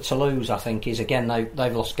problem for Toulouse, I think, is, again,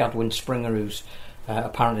 they've lost Gadwin Springer, who's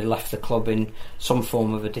apparently left the club in some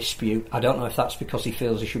form of a dispute. I don't know if that's because he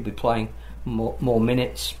feels he should be playing more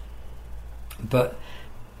minutes, but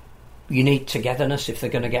you need togetherness if they're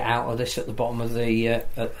going to get out of this at the bottom of the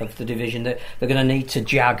division. They're going to need to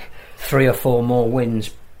jag 3 or 4 more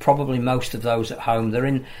wins, probably most of those at home. They're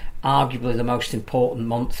in arguably the most important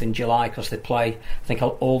month in July, because they play, I think,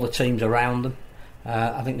 all the teams around them.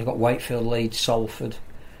 I think they've got Wakefield, Leeds, Salford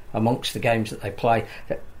amongst the games that they play.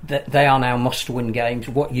 They are now must-win games.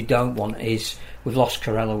 What you don't want is, we've lost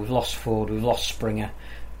Corella, we've lost Ford, we've lost Springer,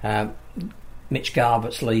 Mitch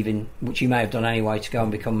Garbutt's leaving, which he may have done anyway, to go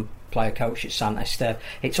and become player coach at Saint Esteve.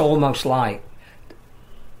 It's almost like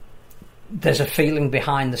there's a feeling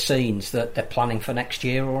behind the scenes that they're planning for next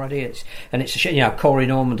year already. It's a shame. Corey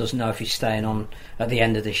Norman doesn't know if he's staying on at the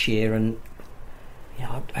end of this year, and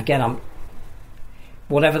again,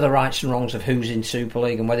 whatever the rights and wrongs of who's in Super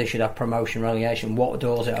League and whether they should have promotion, relegation, what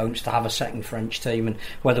doors it opens to have a second French team, and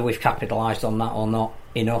whether we've capitalised on that or not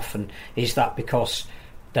enough, and is that because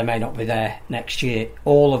they may not be there next year?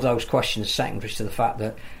 All of those questions are secondary to the fact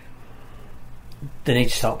that they need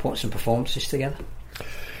to start putting some performances together.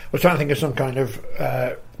 We're trying to think of some kind of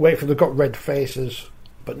Wakefield. They've got red faces,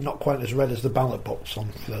 but not quite as red as the ballot box on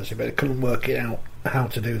Thursday, but they couldn't work it out how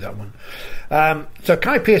to do that one. So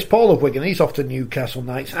Kai Pearce-Paul of Wigan, he's off to Newcastle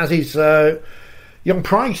Knights, as is young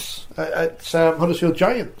Price at Huddersfield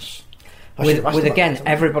Giants. With again,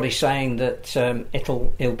 everybody saying that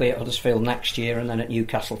he'll be at Huddersfield next year and then at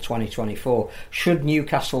Newcastle 2024. Should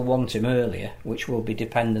Newcastle want him earlier, which will be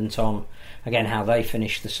dependent on, again, how they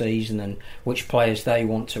finish the season and which players they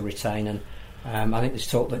want to retain. And I think there's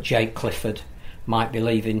talk that Jake Clifford might be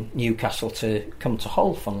leaving Newcastle to come to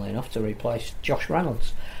Hull, funnily enough, to replace Josh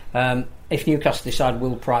Reynolds. If Newcastle decide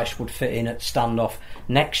Will Price would fit in at standoff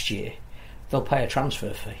next year, they'll pay a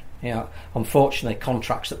transfer fee. Unfortunately,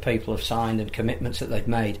 contracts that people have signed and commitments that they've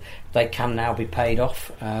made, they can now be paid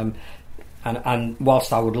off. And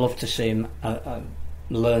whilst I would love to see him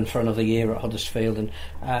learn for another year at Huddersfield,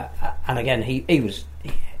 and again,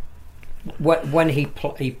 when he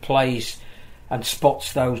plays and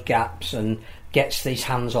spots those gaps and gets these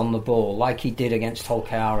hands on the ball like he did against Hull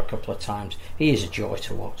KR a couple of times, he is a joy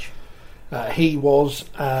to watch. He was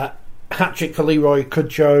hat-trick for Leroy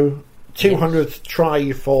Cudjoe, 200th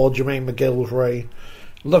try for Jermaine McGillivray.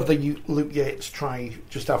 Love the Luke Yates try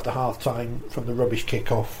just after half-time from the rubbish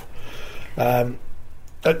kick-off. Hull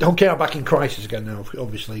KR back in crisis again now.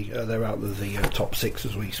 Obviously, they're out of the top 6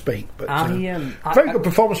 as we speak. But very good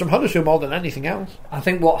performance from Huddersfield more than anything else. I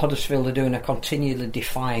think what Huddersfield are doing are continually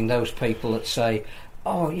defying those people that say,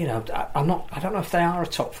 I don't know if they are a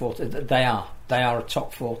top 4. They are a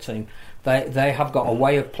top 4 team. They have got a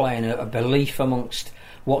way of playing, a belief amongst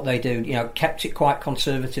what they do. Kept it quite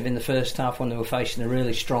conservative in the first half when they were facing a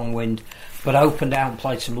really strong wind, but opened out and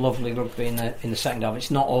played some lovely rugby in the second half.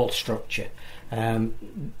 It's not all structure.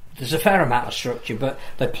 There's a fair amount of structure, but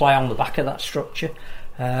they play on the back of that structure.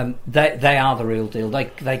 They are the real deal.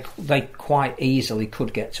 They quite easily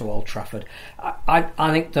could get to Old Trafford.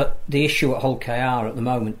 I think that the issue at Hull KR at the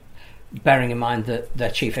moment, bearing in mind that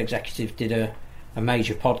their chief executive did a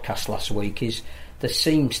major podcast last week, is there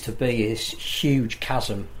seems to be this huge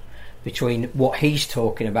chasm between what he's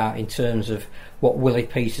talking about in terms of what Willie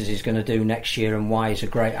Peters is going to do next year and why he's a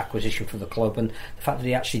great acquisition for the club, and the fact that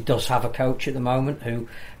he actually does have a coach at the moment who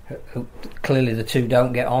clearly the two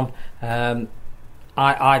don't get on.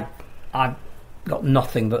 I've got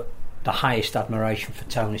nothing but the highest admiration for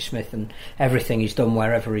Tony Smith and everything he's done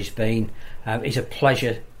wherever he's been. He's a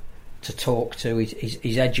pleasure to talk to.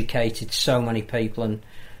 He's educated so many people,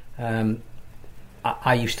 and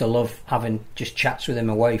I used to love having just chats with him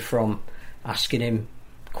away from asking him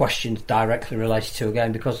questions directly related to a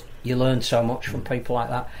game, because you learn so much from people like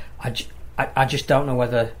that. I just don't know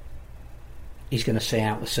whether he's going to see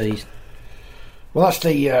out the season. Well, that's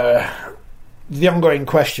the ongoing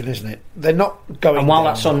question, isn't it? They're not going. And while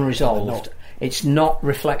that's unresolved, it's not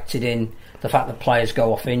reflected in the fact that players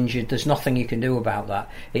go off injured. There's nothing you can do about that.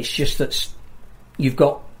 It's just that you've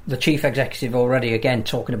got the chief executive already again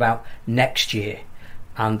talking about next year,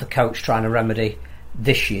 and the coach trying to remedy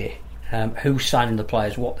this year. Who's signing the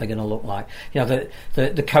players, what they're going to look like.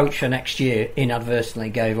 The coach for next year inadvertently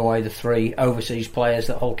gave away the 3 overseas players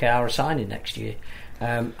that Hull KR are signing next year.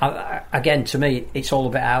 Again, to me, it's all a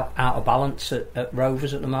bit out of balance at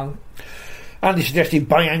Rovers at the moment. Andy suggested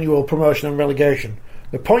biannual promotion and relegation.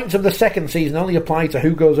 The points of the second season only apply to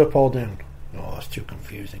who goes up or down. Oh, that's too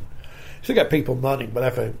confusing. So get people moaning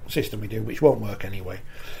whatever system we do, which won't work anyway.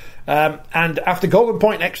 And after golden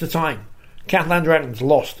point extra time, Catalan Dragons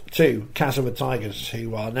lost to Castleford Tigers,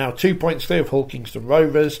 who are now 2 points clear of Hull Kingston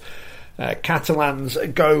Rovers. Catalans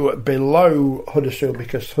go below Huddersfield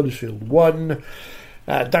because Huddersfield won.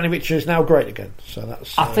 Danny Richard is now great again, so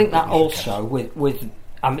that's. I think that also with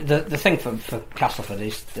the thing for Castleford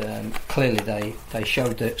is clearly they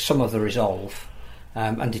showed that some of the resolve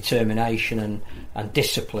and determination and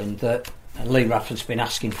discipline that Lee Radford's been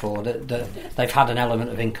asking for. That they've had an element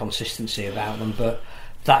of inconsistency about them, but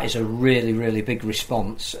that is a really, really big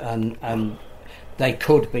response, and they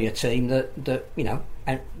could be a team that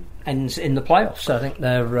ends in the playoffs. So I think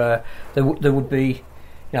there would be,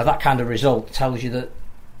 that kind of result tells you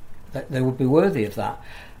that they would be worthy of that.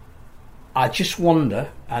 I just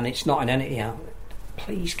wonder, and it's not in any,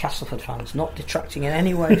 please Castleford fans, not detracting in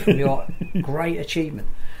any way from your great achievement.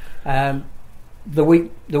 The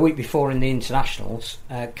week before in the internationals,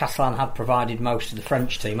 Catalan had provided most of the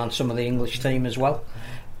French team and some of the English team as well.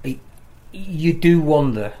 You do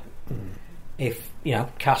wonder if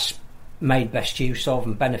Cas made best use of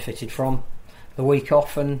and benefited from the week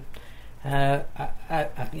off, and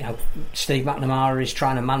Steve McNamara is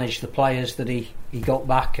trying to manage the players that he got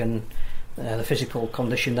back and the physical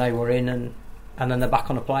condition they were in, and then they're back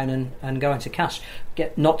on a plane and going to Cas.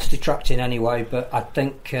 Not to detract in any way, but I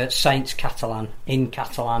think Saints Catalan in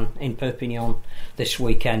Perpignan this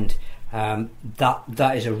weekend, that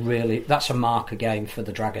is that's a marker game for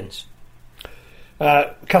the Dragons.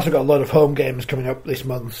 Cas have got a lot of home games coming up this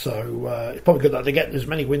month, so it's probably good that they get as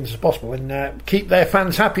many wins as possible and keep their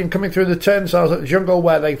fans happy and coming through the turnstiles at the Jungle,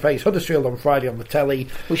 where they face Huddersfield on Friday on the telly.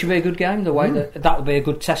 Which will be a good game, the way that will be a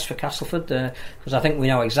good test for Castleford, because I think we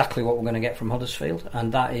know exactly what we're going to get from Huddersfield,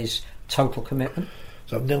 and that is total commitment.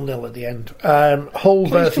 So 0-0 at the end. Hull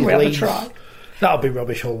versus Leeds. That'll be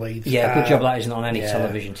rubbish, Hull Leeds. Yeah, good job that isn't on any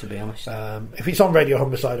television, to be honest. If it's on Radio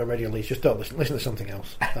Humberside or Radio Leeds, just don't listen to something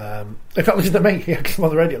else. In fact, listen to me, because I'm on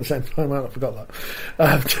the radio at the same time. I forgot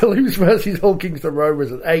that. Toulouse versus Hull Kingston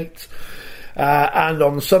Rovers at 8. And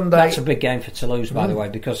on Sunday... That's a big game for Toulouse, by the way,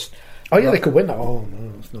 because... Oh, yeah, they could win that. Oh,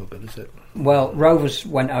 no, it's no good, is it? Well, Rovers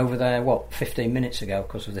went over there, 15 minutes ago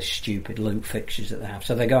because of the stupid loot fixtures that they have.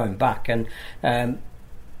 So they're going back, and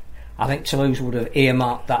I think Toulouse would have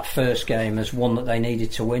earmarked that first game as one that they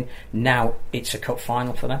needed to win. Now it's a cup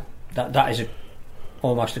final for them. That is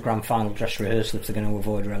almost a grand final dress rehearsal if they're going to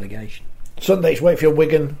avoid relegation. Sunday's Wakefield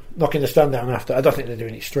Wigan knocking the stand down after. I don't think they're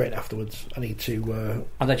doing it straight afterwards. I need to...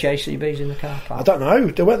 Are there JCBs in the car park? I don't know.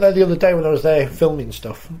 They went there the other day when I was there filming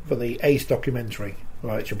stuff for the Ace documentary.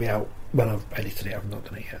 Right, it should be out when I've edited it. I've not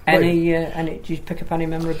done it yet. Any? Did you pick up any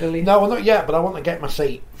memorabilia? No, well, not yet, but I want to get my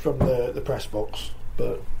seat from the press box.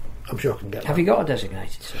 But I'm sure I can get that. Have you got a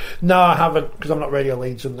designated seat? No, I haven't, because I'm not Radio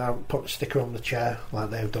Leeds, and I'll put a sticker on the chair like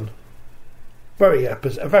they've done. Very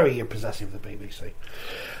possessive of the BBC.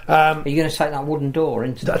 Are you going to take that wooden door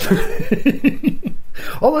into that?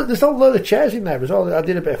 There's a load of chairs in there as well. I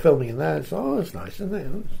did a bit of filming in there. It's nice, isn't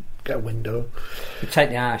it? Let's get a window. You take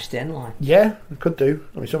the ISDN line. Yeah, I could do.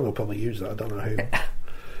 I mean, someone will probably use that. I don't know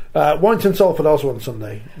who. Warrington Salford also on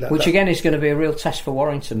Sunday. Which again is going to be a real test for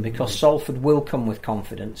Warrington, because Salford will come with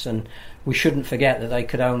confidence, and we shouldn't forget that they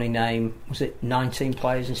could only name 19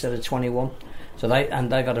 players instead of 21. So they've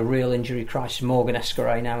had a real injury crisis. Morgan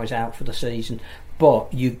Escaray now is out for the season.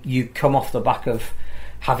 But you come off the back of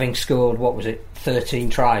having scored 13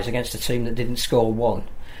 tries against a team that didn't score one.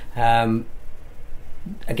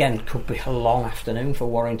 Again, could be a long afternoon for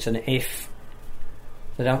Warrington if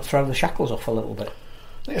they don't throw the shackles off a little bit.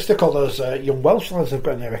 They stick all those young Welsh lads they've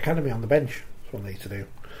got in their academy on the bench. That's what they need to do.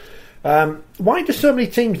 Why do so many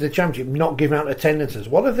teams in the Championship not give out attendances?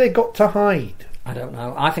 What have they got to hide? I don't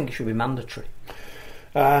know. I think it should be mandatory.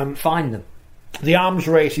 Fine them. The arms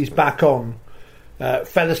race is back on.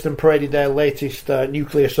 Featherstone paraded their latest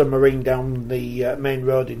nuclear submarine down the main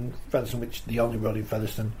road in Featherstone, which is the only road in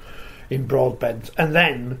Featherstone, in Broadbent. And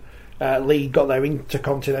then Lee got their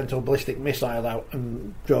intercontinental ballistic missile out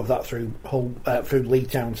and drove that through Lee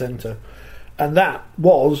Town Centre. And that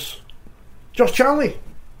was Josh Charlie.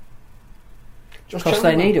 Because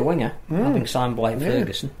they need a winger, having signed Blake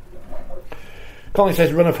Ferguson. Colin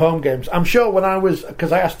says run of home games. I'm sure when I was...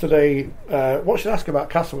 Because I asked today, what should I ask about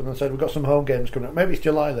Castlewood? And I said, we've got some home games coming up. Maybe it's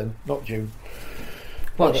July then, not June.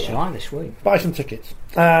 Well, it's July this week. Buy some tickets.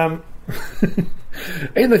 In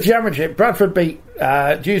the Championship, Bradford beat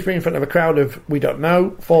Dewsbury in front of a crowd of, we don't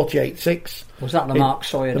know, 48-6. Was that the Mark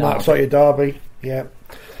Sawyer derby? The Mark Sawyer derby, yeah.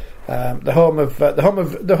 The home of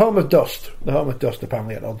dust. The home of dust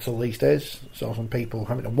apparently at odds these days. Saw some people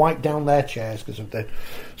having to wipe down their chairs because of the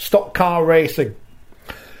stock car racing.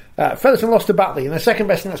 Featherstone lost to Batley, and the second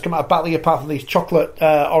best thing that's come out of Batley, apart from these chocolate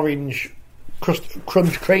orange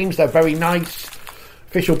crunch creams, they're very nice.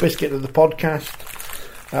 Official biscuit of the podcast.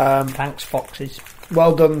 Thanks, Foxes.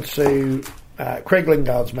 Well done to Craig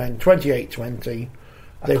Lingard's men, 28-20.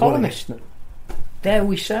 A columnist, dare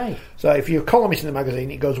we say. So if you're a columnist in the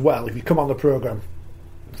magazine, it goes well. If you come on the programme,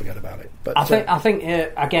 forget about it. But I think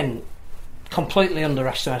again, completely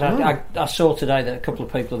underestimated. I saw today that a couple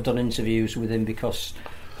of people have done interviews with him, because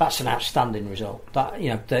that's an outstanding result.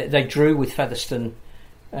 That they drew with Featherstone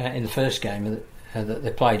in the first game that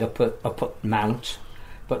they played up at Mount,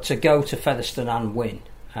 but to go to Featherstone and win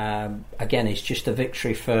again is just a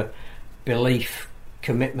victory for belief,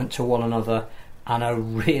 commitment to one another, and a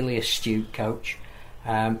really astute coach.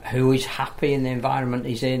 Who is happy in the environment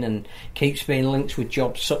he's in and keeps being linked with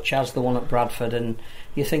jobs such as the one at Bradford, and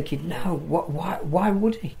you're thinking, no, why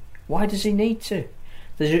would he? Why does he need to?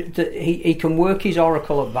 He can work his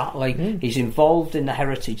oracle at Batley. He's involved in the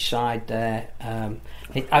heritage side there.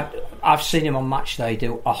 I've seen him on match day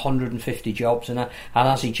do 150 jobs, and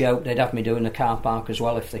as he joked, they'd have me doing the car park as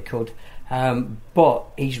well if they could. But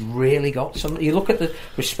he's really got some. You look at the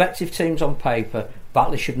respective teams on paper,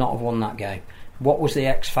 Batley should not have won that game. What was the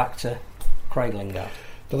X factor? Craig Lingard.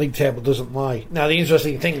 The league table doesn't lie. Now the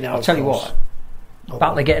interesting thing now, I'll tell you what,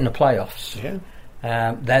 Batley get in the playoffs.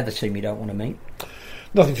 Yeah, they're the team you don't want to meet.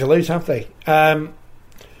 Nothing to lose, have they?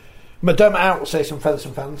 McDermott out will say some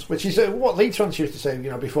Featherstone fans, which is what Leeds fans used to say,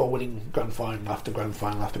 before winning grand final after grand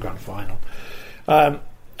final after grand final. I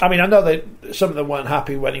mean, I know that some of them weren't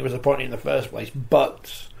happy when he was appointed in the first place,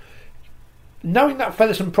 but knowing that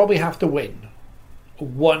Featherstone probably have to win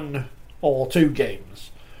one or two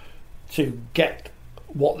games to get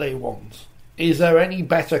what they want, is there any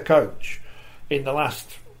better coach in the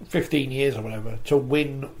last 15 years or whatever to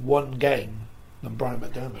win one game than Brian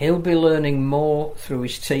McDermott. He'll be learning more through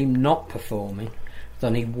his team not performing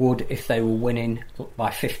than he would if they were winning by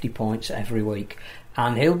 50 points every week.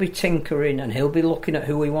 And he'll be tinkering, and he'll be looking at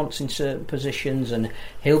who he wants in certain positions, and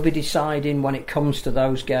he'll be deciding when it comes to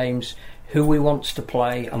those games who he wants to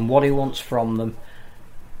play and what he wants from them.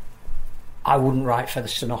 I wouldn't write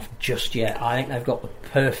Featherstone off just yet. I think they've got the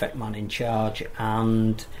perfect man in charge,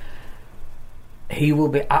 and he will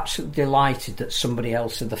be absolutely delighted that somebody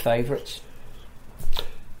else are the favourites.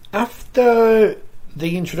 After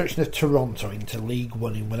the introduction of Toronto into League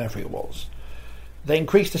One in whatever it was, they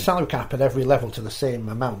increased the salary cap at every level to the same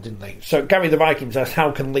amount, didn't they? So Gary the Vikings asked,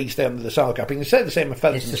 how can Leigh stay under the salary cap? And they said the same with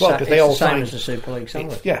Featherstone as well, because they all signed. It's the same as the Super League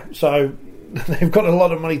salary. Yeah, so they've got a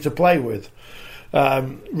lot of money to play with,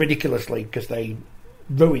 ridiculously, because they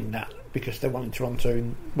ruined that because they wanted Toronto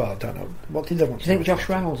in, well, I don't know. What did they want? Do you think Josh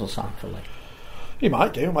Reynolds will sign for Leigh? He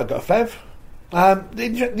might do. He might go to Fev.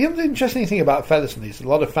 The other interesting thing about Featherstone is a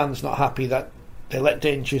lot of fans not happy that they let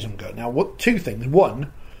Dane Chisholm go. Now, two things.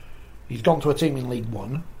 One, he's gone to a team in League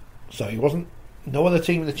One, so he wasn't. No other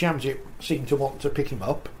team in the Championship seemed to want to pick him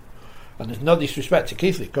up, and there's no disrespect to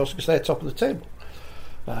Keighley, of course, because they're top of the table,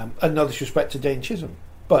 and no disrespect to Dane Chisholm.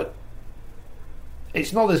 But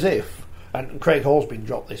it's not as if, and Craig Hall's been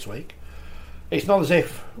dropped this week. It's not as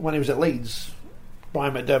if when he was at Leeds,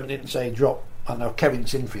 Brian McDermott didn't say drop. I know Kevin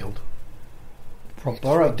Sinfield. From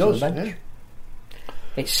Borough does, to the bench. Yeah.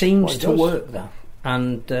 It seems to work though,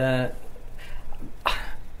 and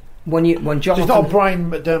when Jonathan, it's not a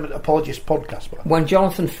Brian McDermott apologist podcast, but when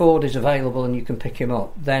Jonathan Ford is available and you can pick him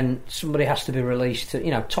up, then somebody has to be released.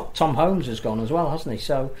 Tom Holmes has gone as well, hasn't he?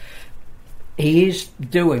 So he is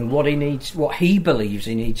doing what he needs, what he believes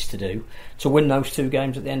he needs to do to win those two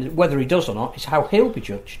games at the end. Whether he does or not is how he'll be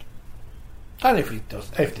judged. And if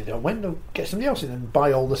they don't win, they'll get somebody else in and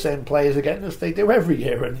buy all the same players again as they do every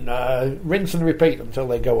year, and rinse and repeat until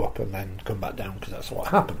they go up and then come back down, because that's what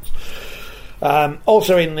happens.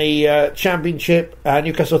 Also in the Championship,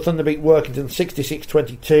 Newcastle Thunder beat Workington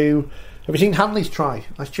 66-22. Have you seen Hanley's try?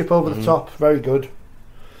 Nice chip over the top, very good.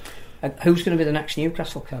 And who's going to be the next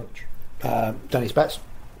Newcastle coach? Dennis Betts.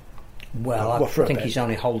 Well, I think he's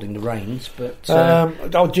only holding the reins, but...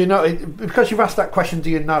 do you know... Because you've asked that question, do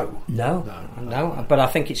you know? No. But I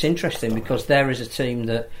think it's interesting because there is a team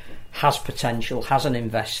that has potential, has an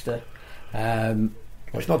investor. Well,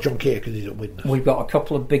 it's not John Keir because he's at Widnes. We've got a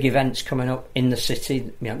couple of big events coming up in the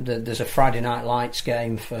city. There's a Friday Night Lights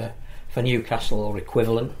game for Newcastle or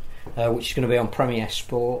equivalent, which is going to be on Premier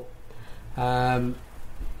Sport. I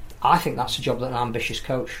think that's a job that an ambitious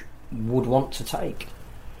coach would want to take.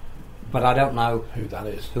 But I don't know who that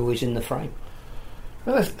is. Who is in the frame?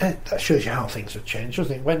 Well, that shows you how things have changed,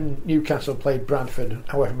 doesn't it? When Newcastle played Bradford,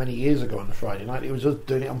 however many years ago on a Friday night, it was us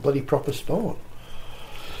doing it on bloody proper sport.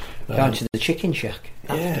 Going to the chicken shack.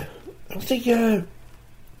 Yeah, I think there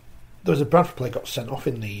was a Bradford player got sent off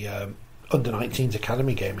in the under-19s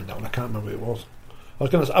academy game in that one. I can't remember who it was. I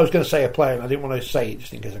was going to say a player, and I didn't want to say it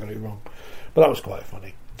just in case I got it wrong. But that was quite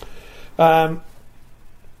funny.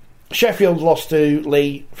 Sheffield lost to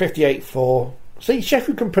Leigh 58-4. See,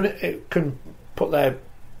 Sheffield can put their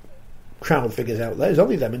crowd figures out there. There's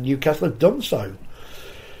only them, and Newcastle have done so.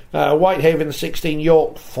 Whitehaven 16,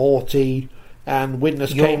 York 40, and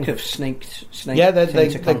Widnes York have sneaked yeah, they're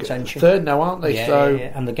into contention. Third now, aren't they?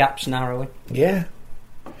 Yeah, and the gap's narrowing. Yeah.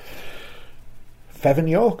 Fev and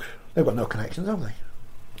York, they've got no connections, have they?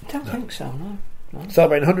 I don't think so, no.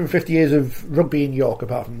 Celebrating 150 years of rugby in York,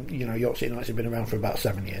 apart from, York City Knights have been around for about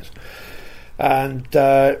 7 years. And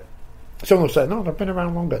someone will say, no, they've been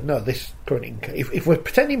around longer. No, this current... If we're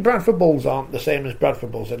pretending Bradford Bulls aren't the same as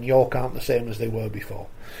Bradford Bulls, then York aren't the same as they were before.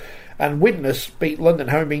 And Widnes beat London,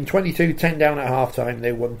 having been 22-10 down at half-time.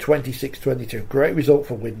 They won 26-22. Great result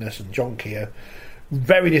for Widnes and John Keir.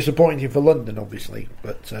 Very disappointing for London, obviously,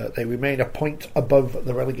 but they remain a point above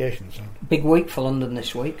the relegation zone. Big week for London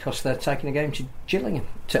this week because they're taking a game to Gillingham,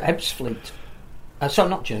 to Ebbsfleet. Sorry,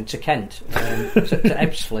 not Gillingham, to Kent, to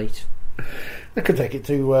Ebbsfleet. They could take it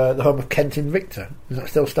to the home of Kent Invicta. Is that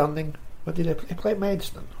still standing? What did they play at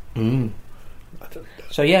Maidstone?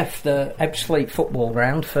 So yeah, for the Ebbsfleet football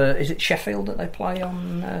ground is it Sheffield that they play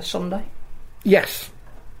on Sunday? Yes.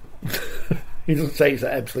 He doesn't say it's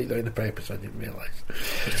at Ebbsfleet though in the paper, so I didn't realise.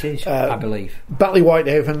 It is, I believe. Batley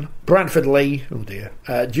Whitehaven, Bradford Leigh,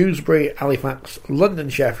 Dewsbury, Halifax,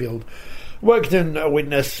 London Sheffield, Workington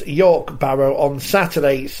Widnes, York Barrow. On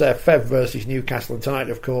Saturday it's Fev versus Newcastle, and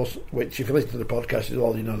tonight of course, which if you listen to the podcast you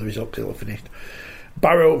already know the results, it'll have finished.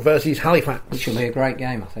 Barrow versus Halifax, which will be a great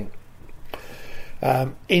game, I think.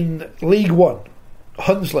 In League One,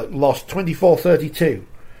 Hunslet lost 24-32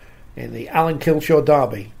 in the Alan Kilshaw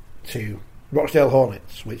derby to Rochdale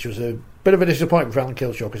Hornets, which was a bit of a disappointment for Alan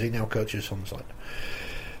Kilshaw because he now coaches Sunside.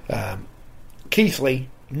 Keighley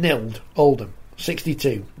nilled Oldham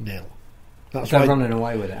 62-0. They're running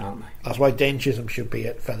away with it, aren't they? That's why Dane Chisholm should be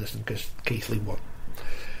at Featherstone, because Keighley won.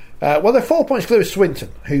 Well, they're 4 points clear of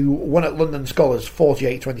Swinton, who won at London Scholars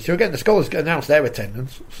 48-22. Again, the Scholars announced their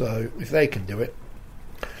attendance, so if they can do it.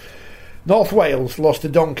 North Wales lost to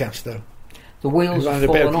Doncaster. The wheels have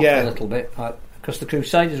fallen off a little bit, because the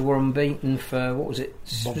Crusaders were unbeaten for, what was it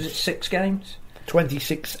 6 games?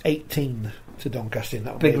 26-18 to Doncaster.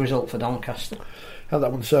 That big result for Doncaster. Had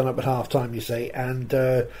that one sewn up at half-time, you say. And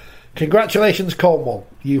congratulations, Cornwall.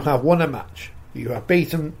 You have won a match. You have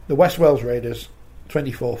beaten the West Wales Raiders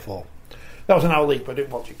 24-4. That was an hour league, but I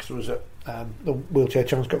didn't watch it because it was at the Wheelchair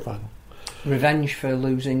Challenge Cup final. Revenge for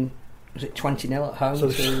losing, was it 20-0 at home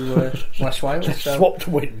to West Wales? So, swapped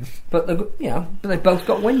wins. But they both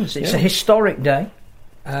got wins. It's a historic day.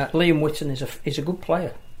 Liam Whitton is a good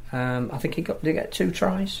player. I think did he get 2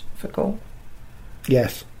 tries for Cornwall?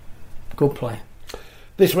 Yes. Good player.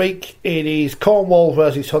 This week it is Cornwall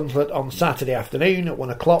versus Hunslet on Saturday afternoon at 1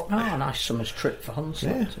 o'clock. Oh, a nice summer's trip for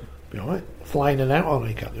Hunslet. Yeah, be alright. Flying in and out. Oh no,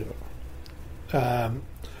 you can't do that.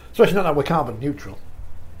 Especially not now we're carbon neutral.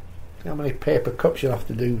 How many paper cups you'll have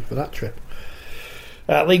to do for that trip.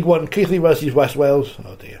 League 1, Keighley versus West Wales.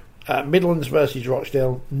 Oh dear. Midlands versus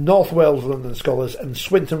Rochdale, North Wales London Scholars, and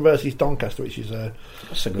Swinton versus Doncaster, which is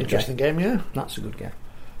that's a good interesting game. Yeah, that's a good game.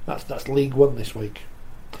 That's League 1 this week.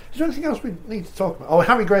 Is there anything else we need to talk about? Oh,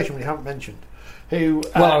 Harry Gresham, we haven't mentioned. Who?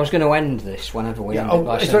 Well, I was going to end this whenever we end it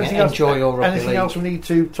by saying enjoy your rugby anything league. Else we need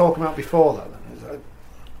to talk about before that?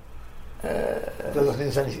 Then?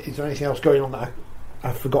 Is there anything else going on that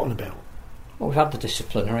I've forgotten about? Well, we've had the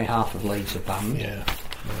disciplinary. Half of Leeds are banned. Yeah.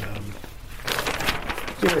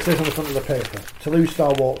 See what it says on the front of the paper. Toulouse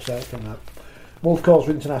Star walks out from that. Wolf calls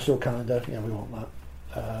for international calendar. Yeah, we want that.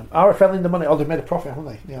 RFL in the money. Oh, they've made a profit, haven't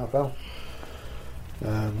they? The RFL.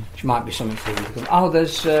 Which might be something to do with them. Oh,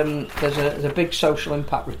 there's a big social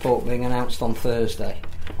impact report being announced on Thursday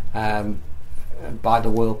by the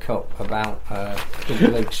World Cup about Rugby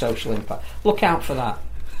League social impact. Look out for that.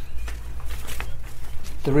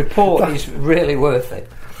 The report is really worth it.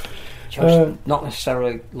 Just not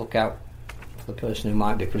necessarily look out for the person who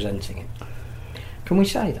might be presenting it. Can we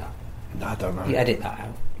say that? No, I don't know. You edit that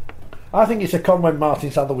out. I think it's a Conway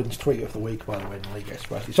Martin Sutherland's tweet of the week, by the way, in the League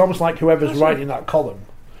Express. It's almost like whoever's writing that column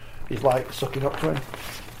is like sucking up to him.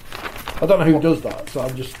 I don't know who does that, so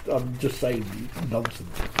I'm just saying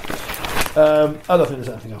nonsense. I don't think there's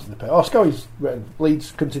anything else in the paper. Oh, Scully's written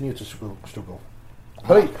Leeds continue to struggle.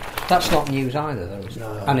 But that's not news either, though, is it?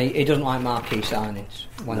 No. And he doesn't like marquee signings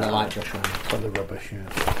when they like Josh Reynolds. For the rubbish,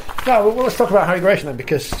 yeah. No, well, let's talk about Harry Gresham then,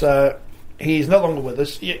 because he's no longer with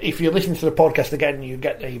us. If you're listening to the podcast again, you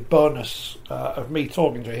get a bonus of me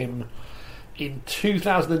talking to him in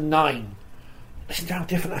 2009. Listen to how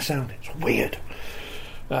different I sound. It's weird.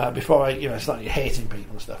 Before I started hating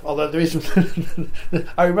people and stuff. Although there is some...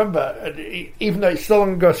 I remember, even though it's so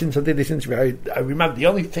long ago since I did this interview, I remember the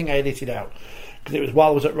only thing I edited out, because it was while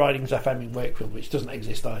I was at Ridings FM in Wakefield, which doesn't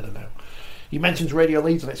exist either now. You mentioned Radio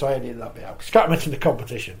Leeds on it, so I edited that bit out. Because I can't mention the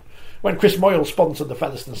competition. When Chris Moyles sponsored the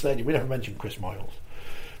Featherstone Stadium, we never mentioned Chris Moyles.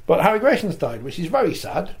 But Harry Grayson's died, which is very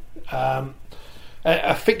sad.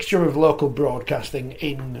 A fixture of local broadcasting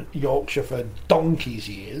in Yorkshire for donkey's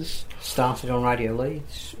years. Started on Radio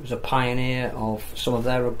Leeds. Was a pioneer of some of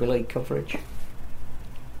their rugby league coverage.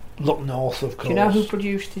 Look north, of course. Do you know who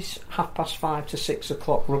produced his 5:30 to 6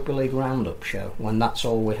 o'clock rugby league roundup show when that's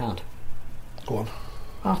all we had? Go on.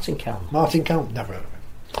 Martin Kellner. Martin Kellner, never heard of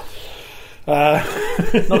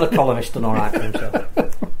him. Another columnist done alright for himself.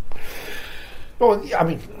 Well, I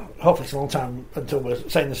mean, hopefully it's a long time until we're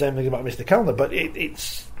saying the same thing about Mr. Kellner, but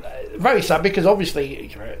it's very sad because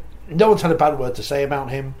obviously no one's had a bad word to say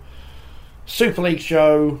about him. Super League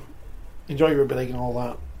show, enjoy rugby league and all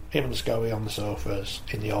that. Him and Scully on the sofas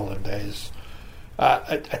in the olden days.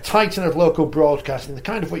 A titan of local broadcasting, the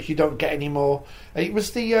kind of which you don't get anymore. It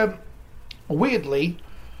was the weirdly,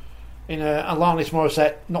 in Alanis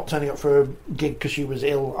Morissette not turning up for a gig because she was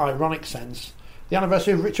ill, ironic sense, the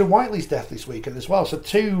anniversary of Richard Whiteley's death this weekend as well. So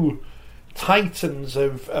two titans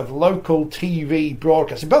of local TV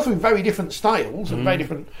broadcasting, both with very different styles and very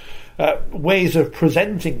different ways of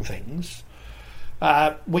presenting things,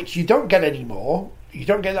 which you don't get anymore. You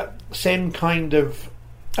don't get that same kind of...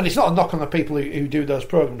 And it's not a knock on the people who do those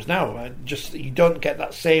programmes now. Just you don't get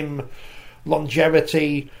that same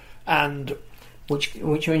longevity and... Which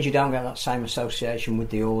means you don't get that same association with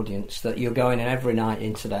the audience, that you're going in every night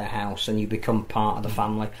into their house and you become part of the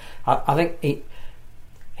family. I think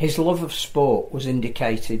his love of sport was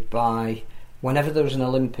indicated by whenever there was an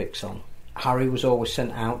Olympics on, Harry was always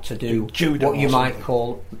sent out to do judo what you might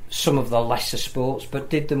call some of the lesser sports, but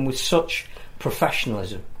did them with such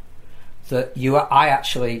professionalism that I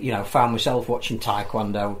actually, found myself watching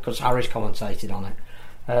Taekwondo because Harry's commentated on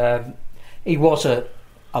it. He was a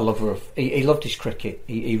lover of. He loved his cricket.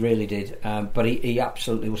 He really did. But he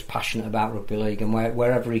absolutely was passionate about rugby league, and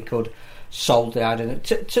wherever he could, sold the idea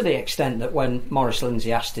to the extent that when Maurice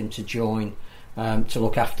Lindsay asked him to join to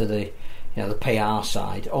look after the PR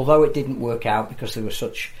side, although it didn't work out because they were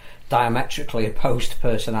such diametrically opposed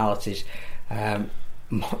personalities.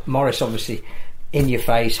 Maurice obviously in your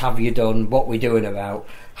face, have you done, what we doing about?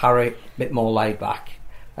 Harry a bit more laid back.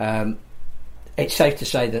 It's safe to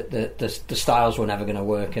say that the styles were never going to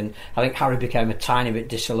work, and I think Harry became a tiny bit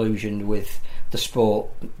disillusioned with the sport.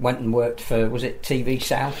 Went and worked for, was it TV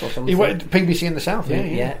South or something? He went to PBC in the South,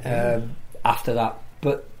 after that.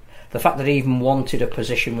 But the fact that he even wanted a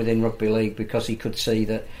position within rugby league because he could see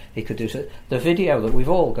that he could do so. The video that we've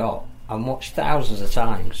all got and watched thousands of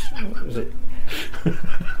times, was it?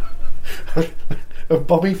 Of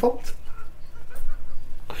Bobby Fault?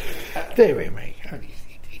 Dear me,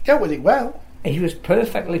 he dealt with it well. He was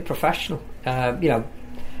perfectly professional. I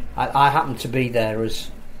happened to be there as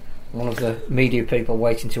one of the media people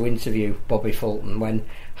waiting to interview Bobby Fulton when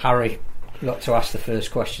Harry got to ask the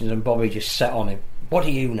first questions, and Bobby just set on him. What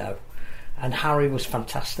do you know? And Harry was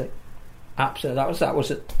fantastic. Absolutely, that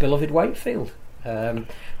was at beloved Wakefield.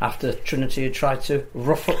 After Trinity had tried to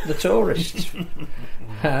rough up the tourists,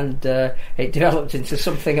 and it developed into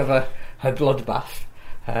something of a bloodbath.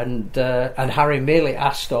 And Harry merely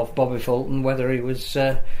asked of Bobby Fulton whether he was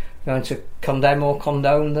going to condemn or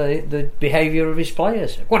condone the behaviour of his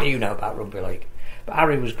players. What do you know about rugby league? But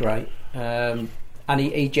Harry was great, and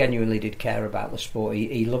he genuinely did care about the sport.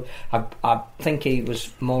 He loved. I think he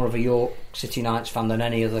was more of a York City Knights fan than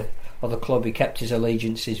any other club. He kept his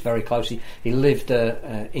allegiances very closely. He lived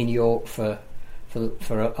in York for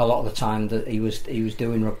a lot of the time that he was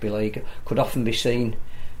doing rugby league. Could often be seen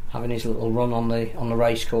having his little run on the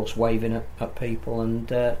racecourse, waving at people, and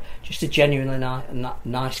just a genuinely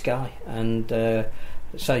nice guy. And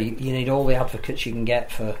so you need all the advocates you can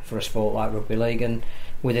get for a sport like rugby league. And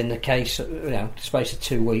within the case, the space of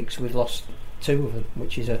 2 weeks, we've lost two of them,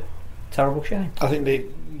 which is a terrible shame. I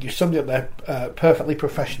think you summed it up there, perfectly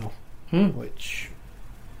professional, which.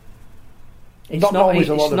 It's not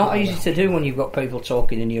easy to do when you've got people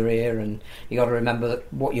talking in your ear, and you got to remember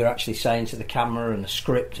that what you're actually saying to the camera, and a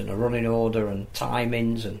script and a running order and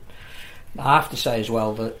timings. And I have to say as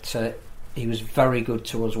well that he was very good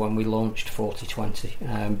to us when we launched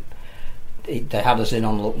 4020. They had us in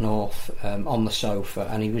on Look North on the sofa,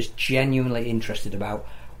 and he was genuinely interested about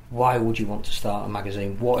why would you want to start a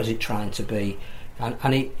magazine? What is it trying to be?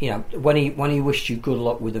 And he, when he wished you good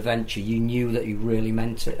luck with the venture, you knew that he really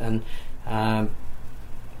meant it. And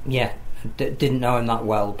didn't know him that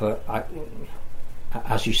well, but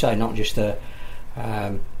as you say, not just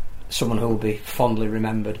someone who will be fondly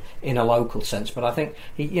remembered in a local sense, but I think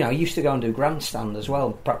he used to go and do grandstand as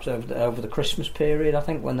well, perhaps over the Christmas period. I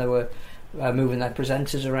think when they were moving their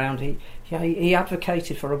presenters around, he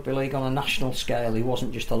advocated for rugby league on a national scale. He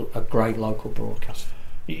wasn't just a great local broadcaster.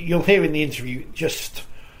 You'll hear in the interview just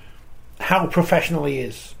how professional he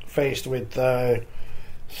is, faced with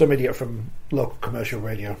some idiot from local commercial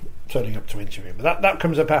radio turning up to interview him. But that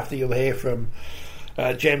comes up after. You'll hear from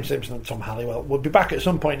James Simpson and Tom Halliwell. We'll be back at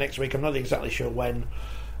some point next week. I'm not exactly sure when.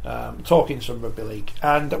 Talking some rugby league,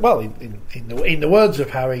 and in the words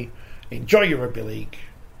of Harry, enjoy your rugby league.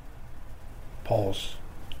 Pause.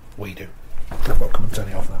 We do. I've got to come and turn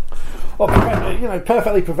it off now. Well,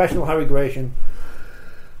 perfectly professional Harry Gratian,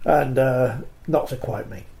 and not so quite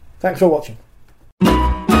me. Thanks for watching.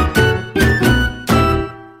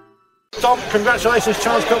 Tom, congratulations,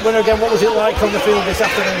 Challenge Cup winner again. What was it like on the field this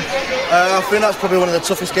afternoon? I think that's probably one of the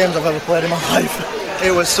toughest games I've ever played in my life.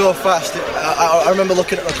 It was so fast. I remember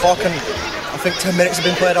looking at the clock, and I think 10 minutes have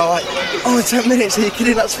been played. I'm like, only 10 minutes? Are you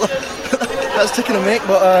kidding? That's taking a mick.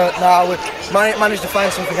 But we managed to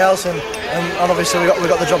find something else, and obviously we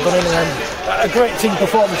got the job done in the end. A great team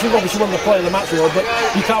performance. You've obviously won the Player of the Match award, but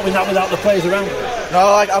you can't win that without the players around you. No,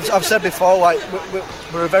 like I've said before,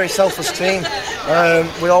 we're a very selfless team.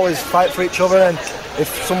 We always fight for each other, and if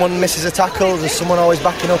someone misses a tackle, there's someone always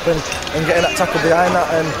backing up and getting that tackle behind that.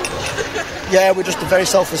 And we're just a very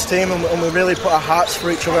selfless team, and we really put our hearts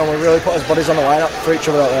for each other, and we really put our bodies on the line up for each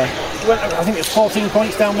other out there. Well, I think it's 14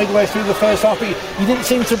 points down midway through the first half, but you didn't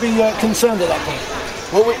seem to be concerned at that point.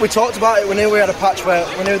 Well, we talked about it. We knew we had a patch where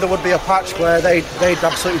we knew there would be a patch where they'd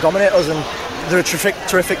absolutely dominate us, and they're a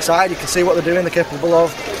terrific side. You can see what they're doing, they're capable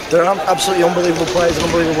of. They're an absolutely unbelievable players, an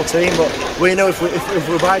unbelievable team. But we know if we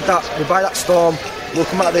ride that storm, we'll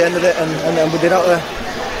come out at the end of it, and we did out there.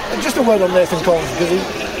 Just a word on Nathan Collins, because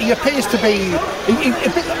he appears to be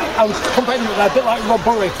a bit. I would compare him a bit like Rob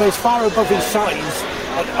Burry, plays far above his size.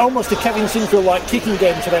 Almost a Kevin Sinfield-like kicking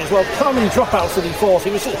game today as well. How many dropouts did he force?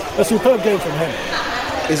 It was a superb game from him.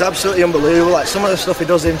 He's absolutely unbelievable. Like, some of the stuff he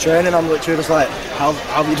does in training, I'm literally just like, how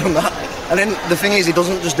have you done that? And then the thing is, he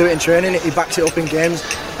doesn't just do it in training, he backs it up in games.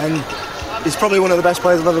 And he's probably one of the best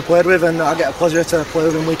players I've ever played with, and I get a pleasure to play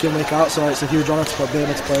with him week in, week out, so it's a huge honour to be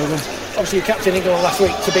able to play with him. Obviously you captained England last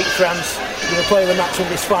week to beat France. You're going to play the match in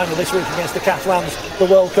this final this week against the Catalans, the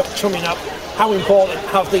World Cup coming up. How important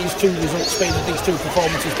have these two results been and these two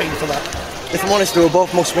performances been for that? If I'm honest, they were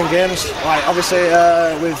both must-win games. Like, obviously,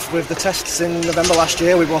 with the tests in November last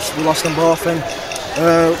year, we lost them both, and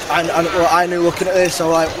I knew looking at this, so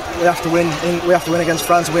like, we have to win against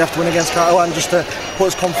France, and we have to win against Catalan just to put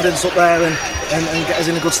us confidence up there and get us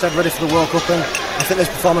in a good stead ready for the World Cup. And I think this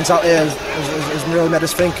performance out here has really made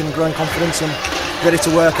us think and growing confidence and ready to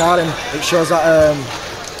work hard, and it shows that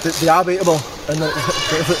they are beatable, and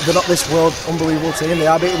they're not this world unbelievable team. They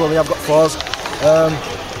are beatable, they have got flaws,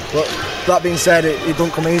 but that being said, it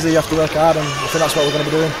don't come easy. You have to work hard, and I think that's what we're going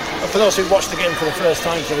to be doing. For those who watched the game for the first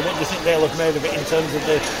time today, what do you think they'll have made of it in terms of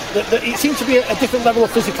it seems to be a different level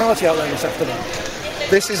of physicality out there this afternoon?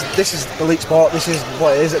 This is elite sport. This is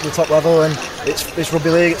what it is at the top level, and it's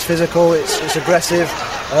rugby league. It's physical. It's aggressive.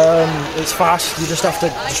 It's fast. You just have to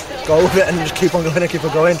just go with it and just keep on going and keep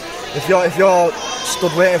on going. If you're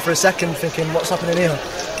stood waiting for a second, thinking what's happening here,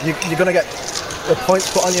 you're going to get the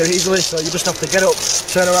points put on you easily. So you just have to get up,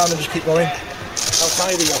 turn around, and just keep going. How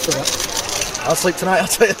tired are you after that? I'll sleep tonight. I'll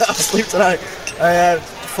tell you that. I'll sleep tonight.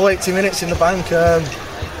 Full 80 minutes in the bank.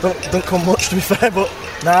 Don't come much, to be fair, but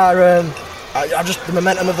I just, the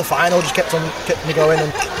momentum of the final just kept me going,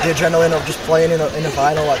 and the adrenaline of just playing in a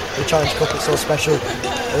final, like the Challenge Cup, it's so special.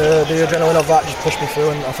 The adrenaline of that just pushed me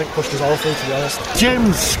through, and I think pushed us all through, to be honest.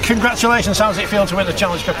 James, congratulations. How does it feel to win the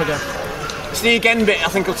Challenge Cup again? It's the again bit. I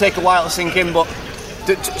think it'll take a while to sink in, but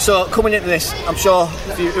so coming into this, I'm sure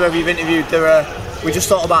whoever you've interviewed, we just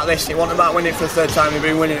thought about this. It wasn't about winning it for the third time. We've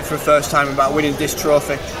been winning it for the first time, about winning this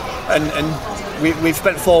trophy, and we've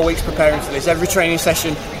spent 4 weeks preparing for this. Every training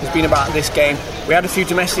session has been about this game. We had a few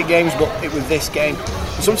domestic games, but it was this game.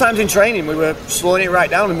 And sometimes in training we were slowing it right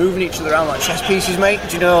down and moving each other around like chess pieces, mate.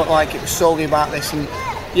 Do you know, like, it was solely about this. And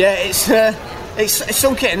yeah, it's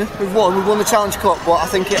sunk in. We've won the Challenge Cup, but I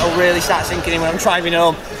think it'll really start sinking in when I'm driving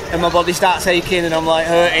home and my body starts aching and I'm like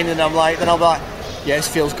hurting, and then I'll be like, yeah, this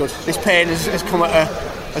feels good. This pain has come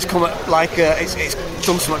at like it's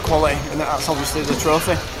done some quality, and that's obviously the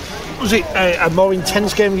trophy. Was it a more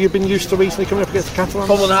intense game you've been used to recently coming up against the Catalans?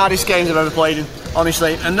 Probably the hardest games I've ever played in,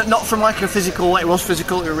 honestly, and not from like a physical. It was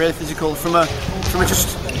physical. It was really physical. From a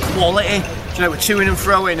just quality. Do you know, we're toing and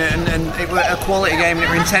throwing, and it was a quality game, and it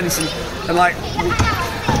was intense, and like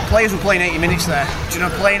players were playing 80 minutes there. Do you know,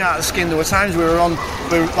 playing out of the skin. There were times we were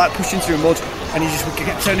like pushing through mud, and we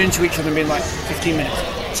kept turning into each other and being like 15 minutes.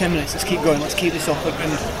 10 minutes, let's keep going, let's keep this up,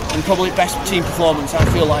 and probably best team performance I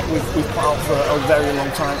feel like we've put out for a very long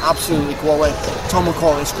time. Absolutely quality. Tom were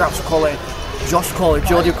quality, Scraps were quality, Josh were quality,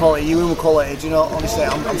 Jodie were quality, Ewan were quality. Do you know, honestly,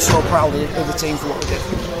 I'm so proud of the team for what we did.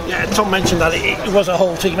 Yeah, Tom mentioned that it was a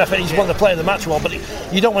whole team effort. He's won the Player of the Match award, but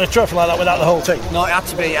you don't win a trophy like that without the whole team. No, it had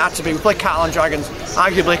to be. We played Catalan Dragons,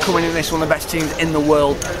 arguably coming in this one of the best teams in the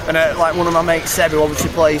world, and like one of my mates, Seb, who obviously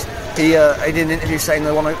plays, he did an interview saying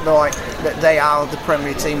that they are the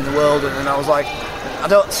Premier team in the world, and I was like,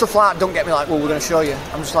 stuff like that don't get me like, well, we're going to show you.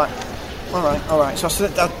 I'm just like, all right. So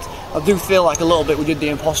I do feel like a little bit we did the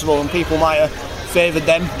impossible, and people might have favoured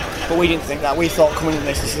them, but we didn't think that. We thought coming in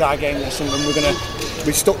this is our game, and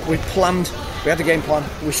we planned, we had a game plan,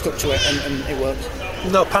 we stuck to it, and it worked.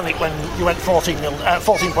 No panic when you went 14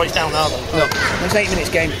 points down, are there? No, it's 8 minutes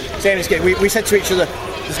game. We said to each other,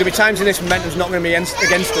 there's going to be times in this momentum's not going to be against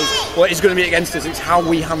us, or it's going to be against us. It's how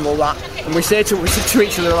we handle that. And we said to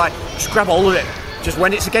each other, like, just grab hold of it. Just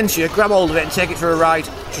when it's against you, grab hold of it and take it for a ride.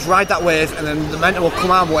 Just ride that wave, and then the momentum will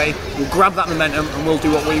come our way. We'll grab that momentum and we'll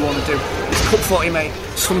do what we want to do. It's cup footy, mate.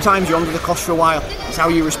 Sometimes you're under the cosh for a while. It's how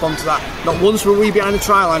you respond to that. Not once were we behind the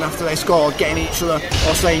try line after they scored, getting each other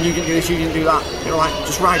or saying you didn't do this, you didn't do that. They were like,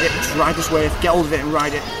 just ride it, just ride this wave, get hold of it and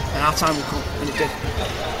ride it, and our time will come, and it did.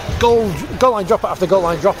 Goal line dropout after goal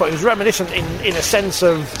line dropout. It was reminiscent in a sense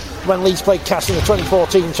of when Leeds played Cass in the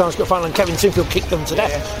 2014 Challenge Cup final and Kevin Sinfield kicked them to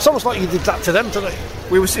death. It's almost like you did that to them today.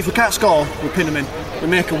 If we can't score, we pin them in. We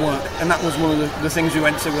make them work, and that was one of the things we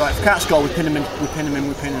went to. We're like, if we can't score, we pin them in, we pin them in,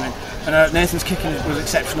 we pin them in. And Nathan's kicking was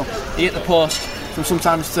exceptional. He hit the post from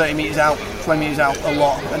sometimes 30 metres out, 20 metres out a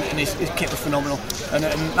lot, and his kick was phenomenal. And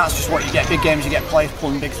that's just what you get. Big games, you get players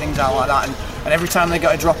pulling big things out like that. And every time they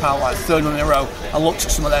got a drop out, like third one in a row, I looked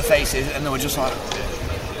at some of their faces, and they were just like,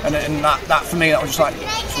 and that for me, that was just like,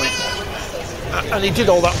 sweet. And he did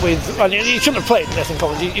all that with, and he shouldn't have played, Nathan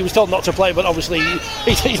Collins. He was told not to play, but obviously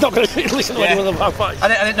he's not going to listen to anyone about fight. I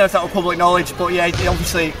didn't know if that was public knowledge, but yeah,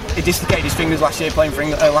 he dislocated his fingers last week playing for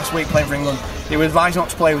England. He was advised not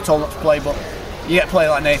to play, we were told not to play, but you get a player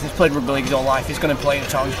like Nathan, he's played rugby league his whole life, he's going to play in the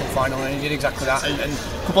Challenge Cup final, and he did exactly that. And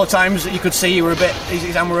a couple of times you could see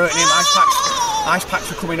his hand were hurting him, ice packs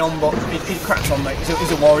were coming on, but he cracks on, mate.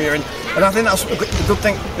 He's a warrior, and I think that's a good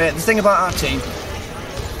thing. The thing about our team,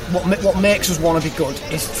 what makes us want to be good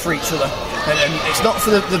is for each other, and it's not for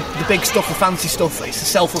the big stuff, the fancy stuff. It's the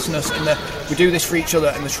selflessness, and we do this for each other,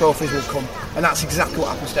 and the trophies will come. And that's exactly what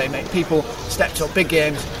happened today, mate. People stepped up, big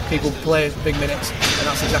games, people played big minutes, and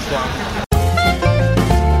that's exactly what happened.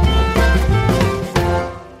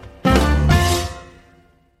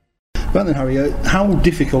 Well then, Harry, how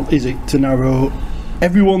difficult is it to narrow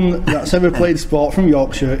everyone that's ever played sport from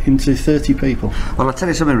Yorkshire into 30 people? Well, I'll tell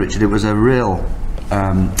you something, Richard, it was a real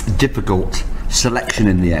difficult selection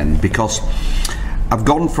in the end, because I've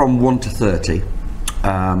gone from 1 to 30,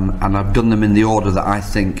 and I've done them in the order that I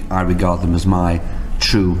think I regard them as my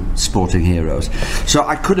true sporting heroes. So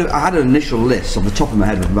I had an initial list off the top of my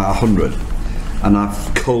head of about 100, and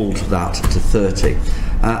I've culled that to 30,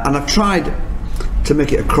 and I've tried to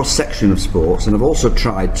make it a cross-section of sports, and I've also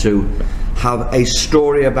tried to have a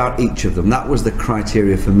story about each of them. That was the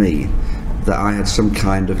criteria for me, that I had some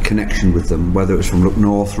kind of connection with them, whether it was from Look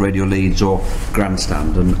North, Radio Leeds or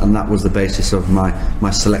Grandstand, and that was the basis of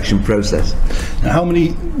my selection process. Now,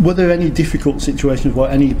 were there any difficult situations where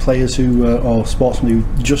any players or sportsmen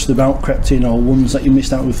who just about crept in, or ones that you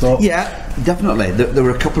missed out with thought? Yeah, definitely. There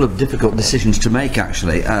were a couple of difficult decisions to make,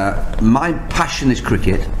 actually. My passion is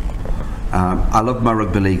cricket. I love my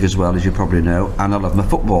rugby league as well, as you probably know, and I love my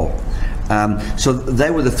football. So they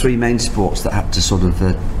were the three main sports that had to sort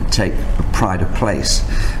of take pride of place.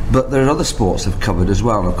 But there are other sports I've covered as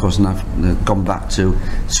well, of course, and I've gone back to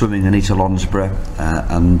swimming, Anita Lonsborough,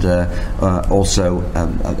 and also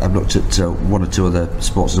I've looked at one or two other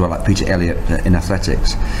sports as well, like Peter Elliott in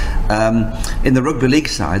athletics. In the rugby league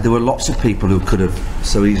side, there were lots of people who could have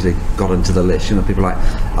so easily got into the list, people like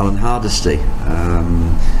Alan Hardesty.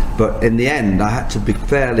 But in the end, I had to be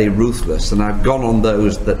fairly ruthless, and I've gone on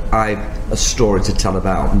those that I've a story to tell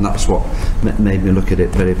about, and that's what made me look at it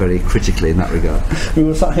very, very critically in that regard. We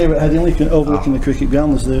were sat here at Headingley overlooking the cricket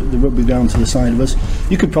ground. There's the rugby ground to the side of us.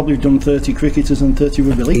 You could probably have done 30 cricketers and 30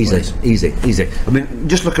 rugby league players. Easy. I mean,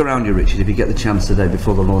 just look around you, Richard, if you get the chance today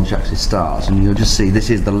before the launch actually starts, and you'll just see this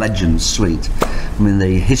is the Legends Suite. I mean,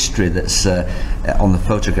 the history that's on the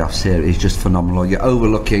photographs here is just phenomenal. You're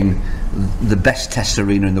overlooking the best test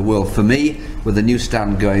arena in the world. For me, with the new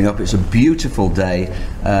stand going up, it's a beautiful day,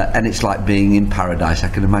 and it's like being in paradise. I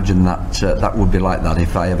can imagine that would be like that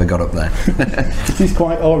if I ever got up there. It is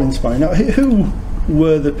quite awe-inspiring. Now, who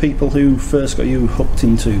were the people who first got you hooked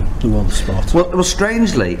into the world of sport? Well,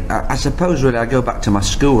 strangely, I suppose really I go back to my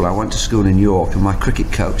school. I went to school in York, and my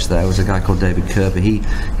cricket coach there was a guy called David Kirby.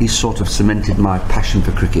 He sort of cemented my passion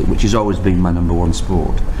for cricket, which has always been my number one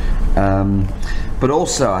sport. But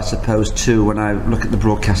also, I suppose too, when I look at the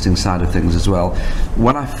broadcasting side of things as well,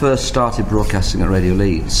 when I first started broadcasting at Radio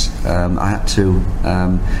Leeds, I had to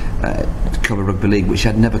cover rugby league, which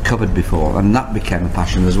I'd never covered before, and that became a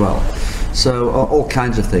passion as well. So all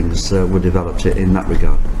kinds of things were developed in that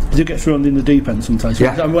regard. Did you get thrown in the deep end sometimes?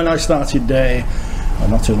 Yeah. When I started,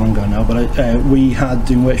 not too long ago now, but we had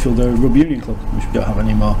in Wakefield a rugby union club, which we don't have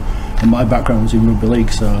anymore, and my background was in rugby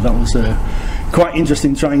league, so that was quite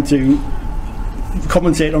interesting trying to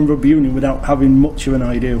commentate on rugby union without having much of an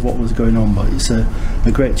idea of what was going on, but it's a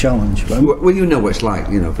great challenge. Well, you know what it's like,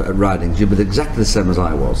 at Ridings, you're exactly the same as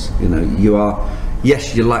I was. You are,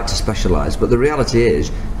 yes, you like to specialise, but the reality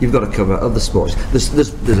is you've got to cover other sports.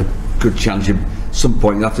 There's a good chance at some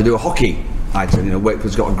point you'll have to do a hockey item.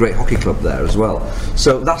 Wakefield's got a great hockey club there as well.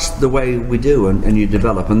 So that's the way we do, and you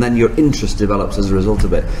develop, and then your interest develops as a result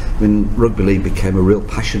of it. I mean, rugby league became a real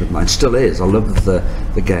passion of mine. Still is. I love the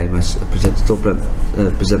game. I still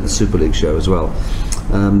present the Super League show as well.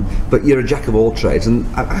 But you're a jack of all trades, and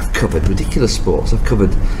I've covered ridiculous sports. I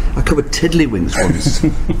covered tiddlywinks once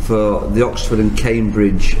for the Oxford and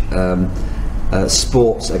Cambridge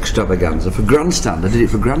sports extravaganza. For Grandstand, I did it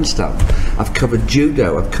for Grandstand. I've covered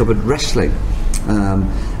judo, I've covered wrestling,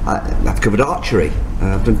 I've covered archery,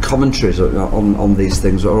 I've done commentaries on these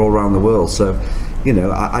things all around the world. So, you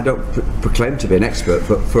know, I don't proclaim to be an expert,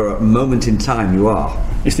 but for a moment in time you are.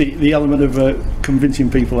 It's the element of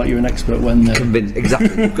convincing people that you're an expert when...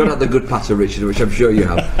 Exactly. You've got to have the good patter, Richard, which I'm sure you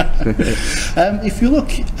have. If you look,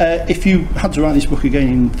 if you had to write this book again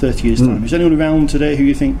in 30 years' time, is anyone around today who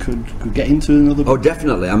you think could get into another book? Oh,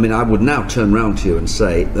 definitely. I mean, I would now turn round to you and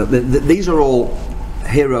say that these are all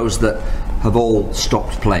heroes that have all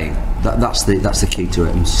stopped playing. That's the key to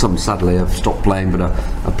it. And some, sadly, have stopped playing, but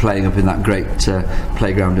are playing up in that great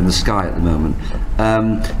playground in the sky at the moment.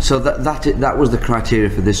 So that was the criteria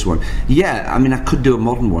for this one. Yeah, I mean, I could do a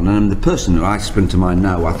modern one, and the person who I spring to mind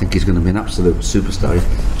now, I think is going to be an absolute superstar,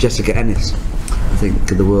 is Jessica Ennis. I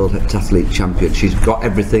think the world heptathlete champion. She's got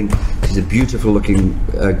everything. She's a beautiful looking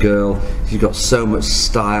girl. She's got so much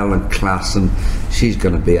style and class, and she's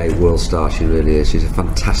going to be a world star. She really is. She's a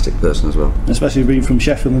fantastic person as well. Especially being from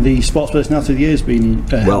Sheffield, and the Sports Personality of the Year has been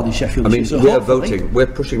held in Sheffield. I mean, we're voting. We're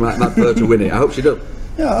pushing like mad for her to win it. I hope she does.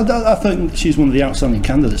 Yeah, I think she's one of the outstanding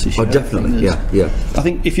candidates this year. Oh, definitely, yeah. I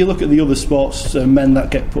think if you look at the other sports men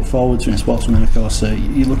that get put forward to sportsmen, of course,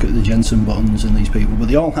 you look at the Jensen Buttons and these people, but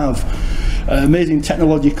they all have amazing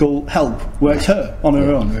technological help where it's her on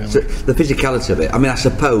her own, really. So the physicality of it, I mean, I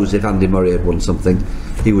suppose if Andy Murray had won something,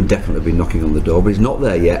 he would definitely be knocking on the door, but he's not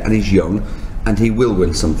there yet, and he's young, and he will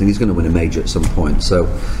win something. He's going to win a major at some point, so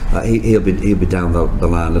he'll be down the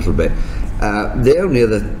line a little bit. The only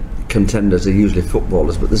other contenders are usually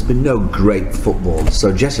footballers, but there's been no great footballers.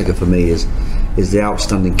 So Jessica, for me, is the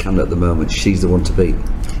outstanding candidate at the moment. She's the one to beat.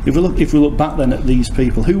 If we look back then at these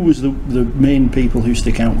people, who was the main people who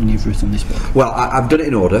stick out when you've written this book? Well, I've done it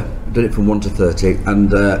in order. I've done it from 1 to 30,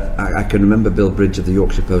 and I can remember Bill Bridge of the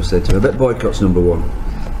Yorkshire Post saying to me, "I bet Boycott's number 1."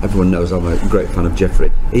 Everyone knows I'm a great fan of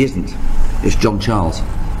Geoffrey. He isn't. It's John Charles,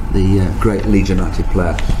 the great Leeds United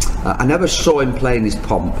player. I never saw him play in his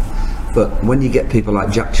pomp, but when you get people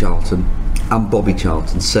like Jack Charlton and Bobby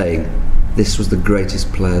Charlton saying this was the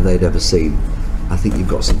greatest player they'd ever seen, I think you've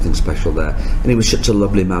got something special there. And he was such a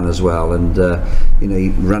lovely man as well, and he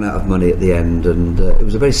ran out of money at the end, and it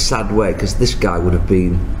was a very sad way, because this guy would have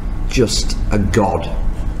been just a god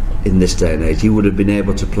in this day and age. He would have been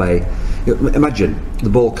able to play. Imagine the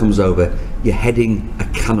ball comes over, you're heading a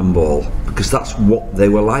cannonball, because that's what they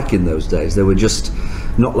were like in those days. They were just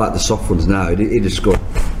not like the soft ones now. He'd have scored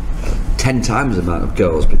 10 times the amount of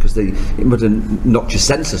goals, because it would have knocked your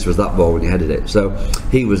senses with that ball when you headed it. So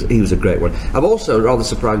he was a great one. I'm also rather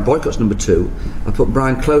surprised Boycott's number 2. I put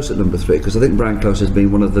Brian Close at number 3, because I think Brian Close has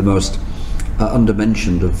been one of the most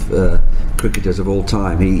undermentioned of cricketers of all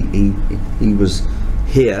time. He was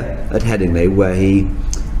here at Headingley, where he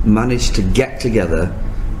managed to get together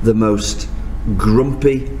the most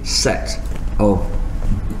grumpy set of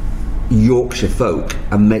Yorkshire folk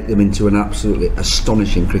and make them into an absolutely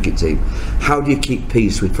astonishing cricket team. How do you keep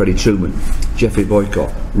peace with Freddie Truman, Geoffrey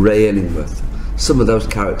Boycott, Ray Illingworth, some of those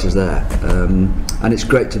characters there, and it's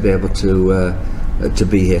great to be able to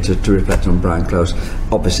be here to reflect on Brian Close.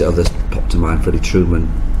 Obviously others pop to mind. Freddie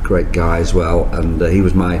Truman, great guy as well, and he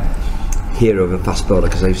was my hero of a fast bowler,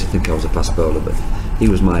 because I used to think I was a fast bowler, but he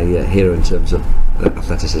was my hero in terms of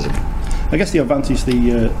athleticism. I guess the advantage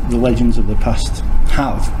the legends of the past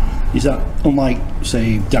have is that, unlike,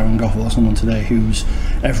 say, Darren Goffel or someone today whose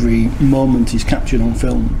every moment is captured on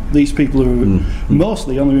film, these people are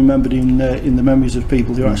mostly only remembered in the memories of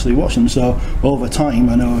people who actually watch them. So over time,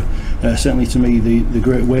 I know certainly to me the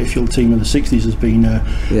great Wakefield team of the 60s has been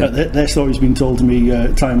their story's been told to me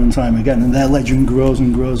time and time again, and their legend grows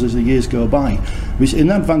and grows as the years go by, which is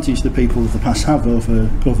an advantage the people of the past have over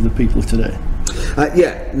the people of today.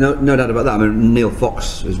 No doubt about that. I mean, Neil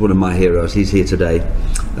Fox is one of my heroes. He's here today.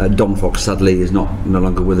 Don Fox, sadly, is no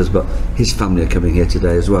longer with us, but his family are coming here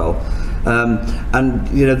today as well. And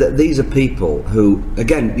you know, these are people who,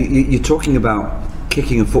 again, you're talking about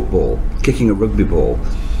kicking a football, kicking a rugby ball.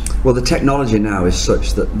 Well, the technology now is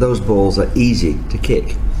such that those balls are easy to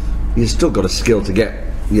kick. You've still got a skill to get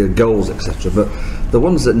your goals, etc. But the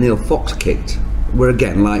ones that Neil Fox kicked were,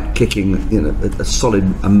 again, like kicking, a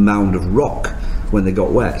solid mound of rock when they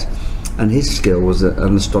got wet. And his skill was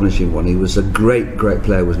an astonishing one. He was a great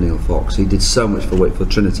player, was Neil Fox. He did so much for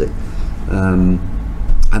Wakefield Trinity, and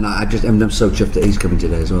I'm so chuffed that he's coming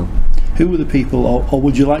today as well. Who were the people, or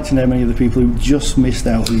would you like to name any of the people who just missed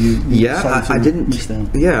out? I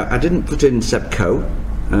didn't put in Seb Coe,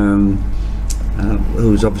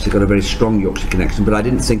 who's obviously got a very strong Yorkshire connection, but I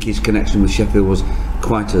didn't think his connection with Sheffield was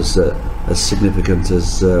quite as significant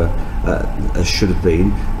as as should have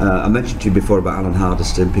been. I mentioned to you before about Alan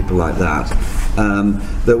Hardesty, people like that.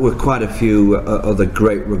 There were quite a few other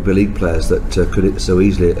great rugby league players that could so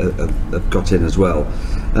easily have got in as well.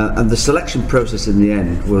 And the selection process in the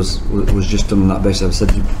end was just done on that basis. I've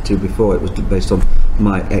said to you before, it was based on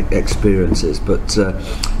my experiences. But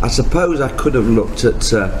I suppose I could have looked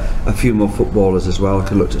at a few more footballers as well. I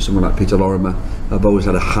could have looked at someone like Peter Lorimer. I've always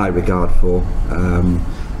had a high regard for.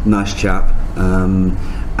 Nice chap.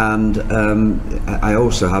 And I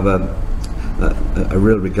also have a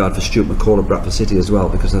real regard for Stuart McCall at Bradford City as well,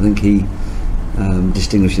 because I think he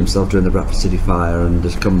distinguished himself during the Bradford City fire and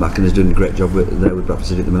has come back and is doing a great job there with Bradford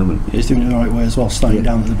City at the moment. He's doing it the right way as well, starting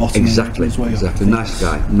down at the bottom. Exactly.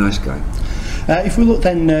 Nice guy. If we look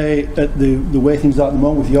then at the way things are at the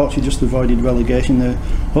moment, with Yorkshire just avoided relegation,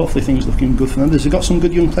 hopefully things looking good for them. They've got some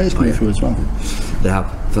good young players coming through as well. They have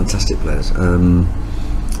fantastic players.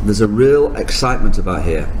 There's a real excitement about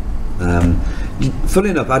here.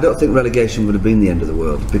 Funnily enough, I don't think relegation would have been the end of the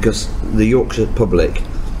world, because the Yorkshire public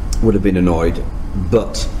would have been annoyed,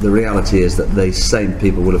 but the reality is that these same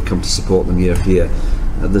people will have come to support them year after year.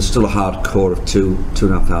 There's still a hard core of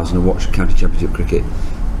 2,500 who watch county championship cricket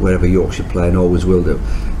wherever Yorkshire play, and always will do.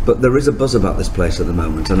 But there is a buzz about this place at the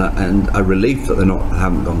moment, and I'm relieved that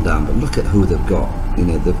haven't gone down. But look at who they've got.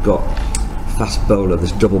 They've got fast bowler,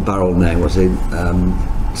 this double barrel name, what's it?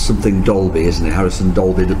 Something Dolby, isn't it? Harrison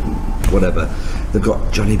Dolby, whatever. They've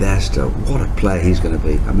got Johnny Bairstow. What a player he's going to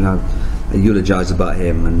be. I mean, I eulogise about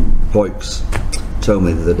him, and Boyks told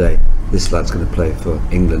me the other day, this lad's going to play for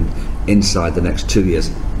England inside the next 2 years.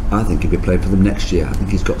 I think he'll be playing for them next year. I think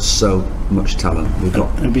he's got so much talent.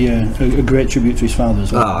 It'll be a great tribute to his father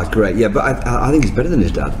as well. Ah, great, yeah, but I think he's better than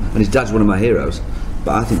his dad, and his dad's one of my heroes.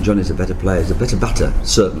 But I think Johnny's a better player. He's a better batter,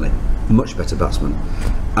 certainly, much better batsman,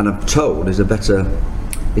 and I'm told he's a better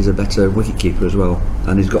wicketkeeper as well.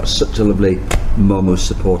 And he's got such a lovely mum who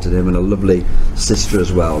supported him, and a lovely sister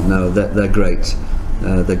as well. No, they're great.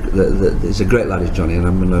 He's a great lad, is Johnny, and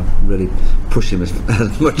I'm going to really push him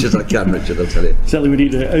as much as I can, Richard, I'll tell you. Certainly we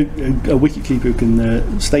need a wicketkeeper who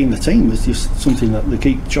can stay in the team. It's just something that they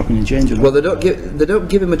keep chopping and changing. Well, they don't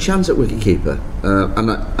give him a chance at wicketkeeper, and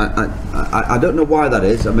I don't know why that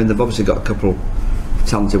is. I mean, they've obviously got a couple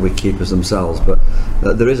talented wicketkeepers themselves, but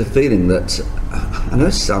there is a feeling that, I know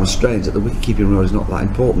it sounds strange, that the wicketkeeping role is not that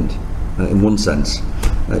important in one sense.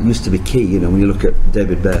 It used to be key, when you look at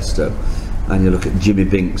David Bairstow and you look at Jimmy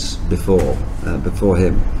Binks before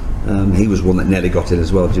him. He was one that nearly got in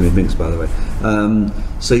as well, Jimmy Binks, by the way.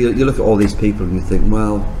 So you look at all these people and you think,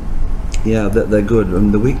 well, yeah, they're good,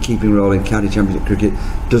 and the wicket-keeping role in county championship cricket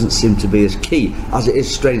doesn't seem to be as key as it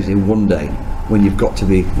is, strangely, one day when you've got to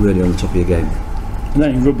be really on the top of your game. And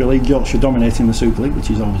then in Rugby League, Yorkshire dominating the Super League, which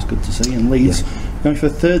is always good to see, and Leeds going for a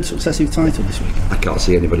third successive title this week. I can't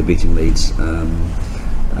see anybody beating Leeds.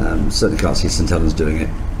 Certainly can't see St Helens doing it.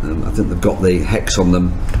 I think they've got the hex on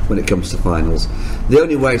them when it comes to finals. The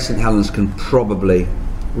only way St Helens can probably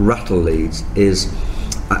rattle Leeds is,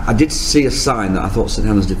 I did see a sign that I thought St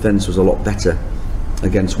Helens' defence was a lot better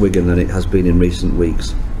against Wigan than it has been in recent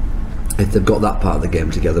weeks, if they've got that part of the game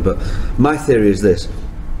together. But my theory is this: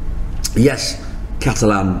 yes,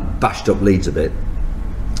 Catalan bashed up Leeds a bit,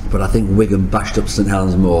 but I think Wigan bashed up St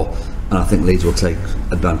Helens more, and I think Leeds will take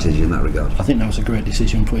advantage in that regard. I think that was a great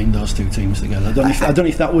decision, putting those two teams together. I don't know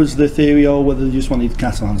if that was the theory or whether they just wanted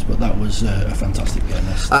Catalans, but that was a fantastic game.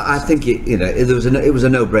 I think it was a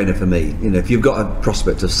no-brainer for me. If you've got a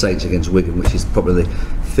prospect of Saints against Wigan, which is probably the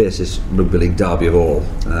fiercest rugby league derby of all,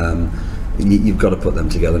 you've got to put them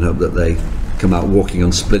together and hope that they come out walking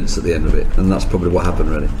on splints at the end of it, and that's probably what happened,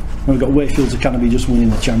 really. We've got Wakefield's Academy just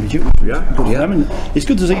winning the championship. Yeah. And it's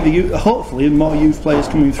good to see hopefully more youth players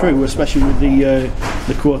coming through, especially with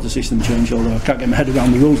the quota system change, although I can't get my head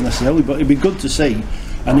around the rules necessarily, but it'd be good to see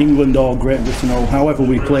an England or Great Britain or however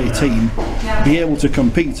we play a team be able to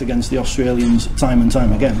compete against the Australians time and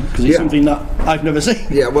time again, because it's something that I've never seen.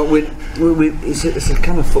 Yeah, well, it's a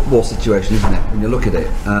kind of football situation, isn't it, when you look at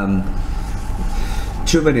it?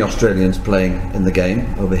 Too many Australians playing in the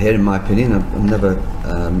game over here, in my opinion. I've never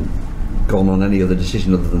gone on any other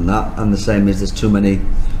decision other than that, and the same is there's too many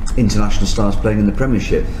international stars playing in the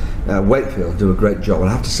Premiership. Wakefield do a great job, and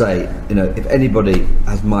I have to say, if anybody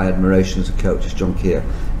has my admiration as a coach, it's John Keir.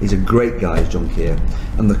 He's a great guy, is John Keir,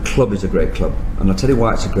 and the club is a great club, and I'll tell you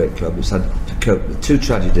why it's a great club. It's had to cope with 2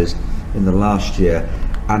 tragedies in the last year,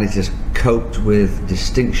 and it has coped with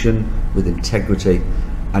distinction, with integrity,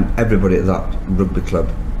 and everybody at that rugby club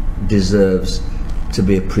deserves to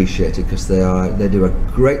be appreciated, because they do a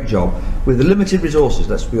great job with the limited resources.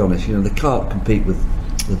 Let's be honest, they can't compete with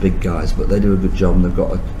the big guys, but they do a good job, and they've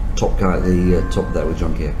got a top guy at the top there with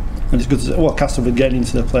John Keir. And it's good to see, Castleford getting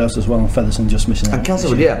into the playoffs as well, and Featherstone just missing out. And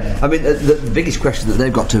Castleford, yeah. I mean, the biggest question that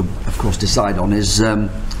they've got to, of course, decide on is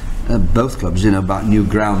both clubs, about new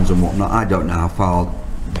grounds and whatnot. I don't know how far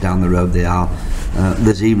down the road they are.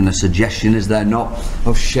 There's even a suggestion, is there not,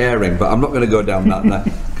 of sharing, but I'm not going to go down that now,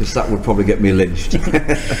 because that would probably get me lynched.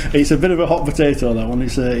 It's a bit of a hot potato, that one.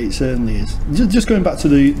 It certainly is. Just going back to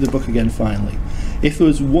the book again, finally. If there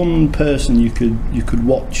was one person you could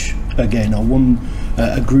watch again, or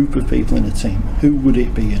a group of people in a team, who would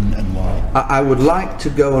it be and why? I would like to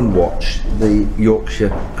go and watch the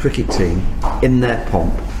Yorkshire cricket team in their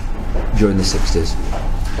pomp during the 60s.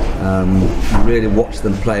 Really watch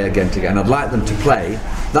them play again together, and I'd like them to play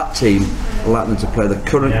that team. I'd like them to play the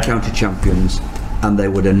current county champions, and they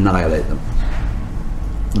would annihilate them.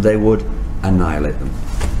 They would annihilate them.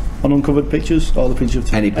 On uncovered pictures, or the picture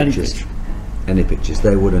of any pictures? Any pictures,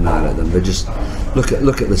 they would annihilate them. They just look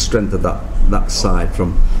at the strength of that side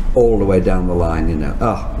from all the way down the line.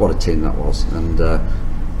 What a team that was, and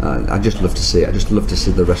I just love to see it. I just love to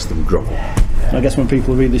see the rest of them grovel. I guess when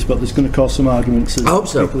people read this book, there's going to cause some arguments. I hope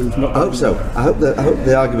so. I hope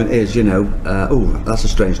the argument is, that's a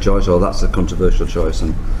strange choice, or that's a controversial choice,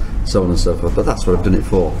 and so on and so forth. But that's what I've done it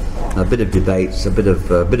for. A bit of debates, a bit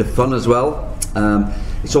of fun as well.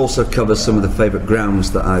 It also covers some of the favourite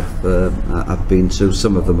grounds that I've been to.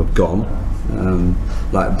 Some of them have gone,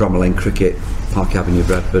 like Bramall Lane Cricket, Park Avenue,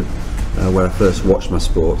 Bradford, where I first watched my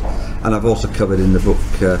sport. And I've also covered in the book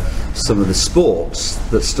some of the sports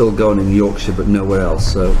that's still going in Yorkshire but nowhere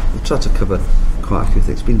else. So I've tried to cover quite a few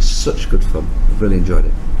things. It's been such good fun. I've really enjoyed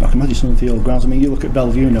it. I can imagine some of the old grounds. I mean, you look at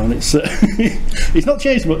Bellevue now, and it's it's not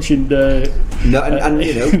changed much. And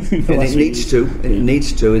it needs to. It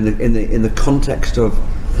needs to in the context of.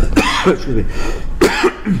 Excuse me.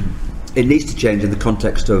 It needs to change in the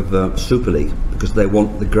context of Super League, because they want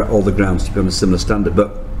all the grounds to be on a similar standard.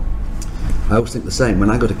 But I always think the same. When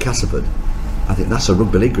I go to Castleford, I think that's a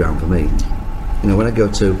rugby league ground for me. When I go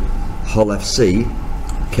to Hull FC,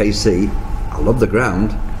 KC, I love the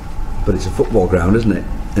ground, but it's a football ground, isn't it?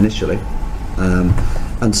 Initially,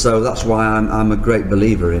 and so that's why I'm a great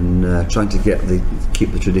believer in trying to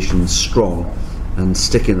keep the traditions strong and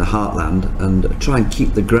stick in the heartland, and try and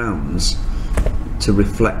keep the grounds to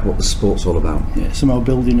reflect what the sport's all about. Yeah, somehow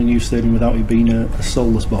building a new stadium without it being a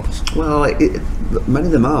soulless box. Well, many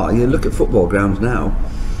of them are. You look at football grounds now.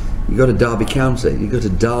 You go to Derby County, you go to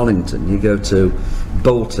Darlington, you go to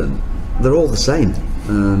Bolton. They're all the same.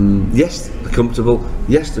 Yes, they're comfortable.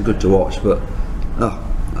 Yes, they're good to watch, but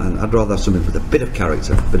I'd rather have something with a bit of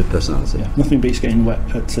character, a bit of personality. Yeah, nothing beats getting wet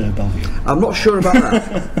at Bellevue. I'm not sure about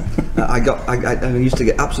that. I used to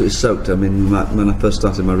get absolutely soaked. I mean, when I first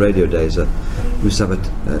started my radio days, we used to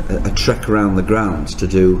have a trek around the grounds to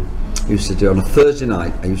do. I used to do on a Thursday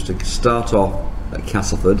night. I used to start off at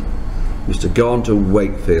Castleford. I used to go on to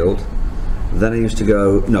Wakefield. Then I used to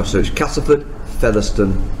go. No, so it's Castleford,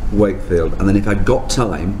 Featherstone, Wakefield, and then if I'd got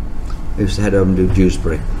time, I used to head home and do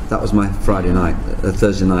Dewsbury. That was my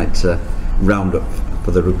Thursday night roundup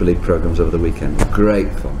for the rugby league programmes over the weekend.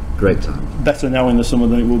 Great fun, great time. Better now in the summer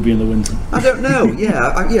than it would be in the winter. I don't know.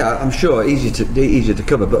 I'm sure easier to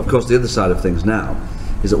cover. But of course, the other side of things now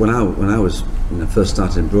is that when I was first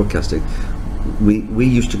started in broadcasting, we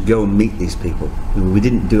used to go and meet these people. We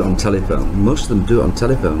didn't do it on telephone. Most of them do it on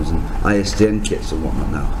telephones and ISDN kits and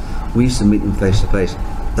whatnot now. We used to meet them face to face.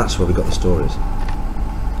 That's where we got the stories.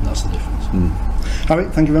 That's the difference. Harry,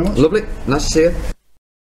 thank you very much. Lovely. Nice to see you.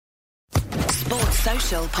 Sports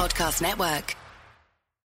Social Podcast Network.